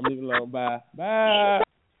 y'all. I'm leaving alone. Bye.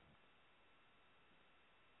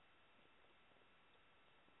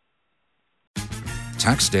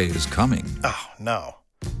 Tax day is coming. Oh, no.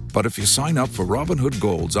 But if you sign up for Robinhood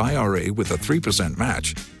Gold's IRA with a 3%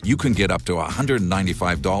 match, you can get up to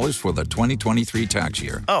 $195 for the 2023 tax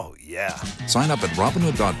year. Oh, yeah. Sign up at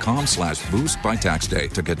Robinhood.com/boost by tax day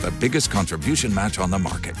to get the biggest contribution match on the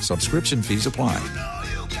market. Subscription fees apply.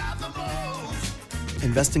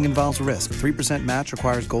 Investing involves risk. 3% match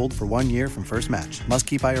requires gold for 1 year from first match. Must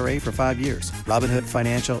keep IRA for 5 years. Robinhood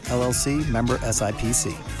Financial, LLC, member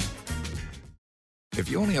SIPC. If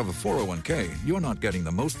you only have a 401k, you're not getting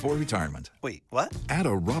the most for retirement. Wait, what? Add a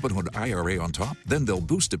Robinhood IRA on top, then they'll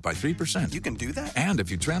boost it by 3%. You can do that? And if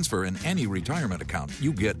you transfer in any retirement account,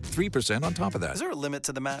 you get 3% on top of that. Is there a limit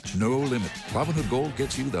to the match? No limit. Robinhood Gold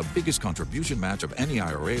gets you the biggest contribution match of any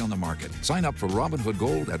IRA on the market. Sign up for Robinhood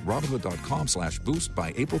Gold at Robinhood.com/boost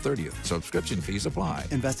by April 30th. Subscription fees apply.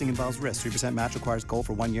 Investing involves risk. 3% match requires gold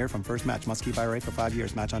for 1 year from first match. Must keep IRA for 5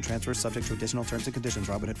 years. Match on transfers subject to additional terms and conditions.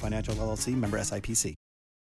 Robinhood Financial, LLC, member SIPC.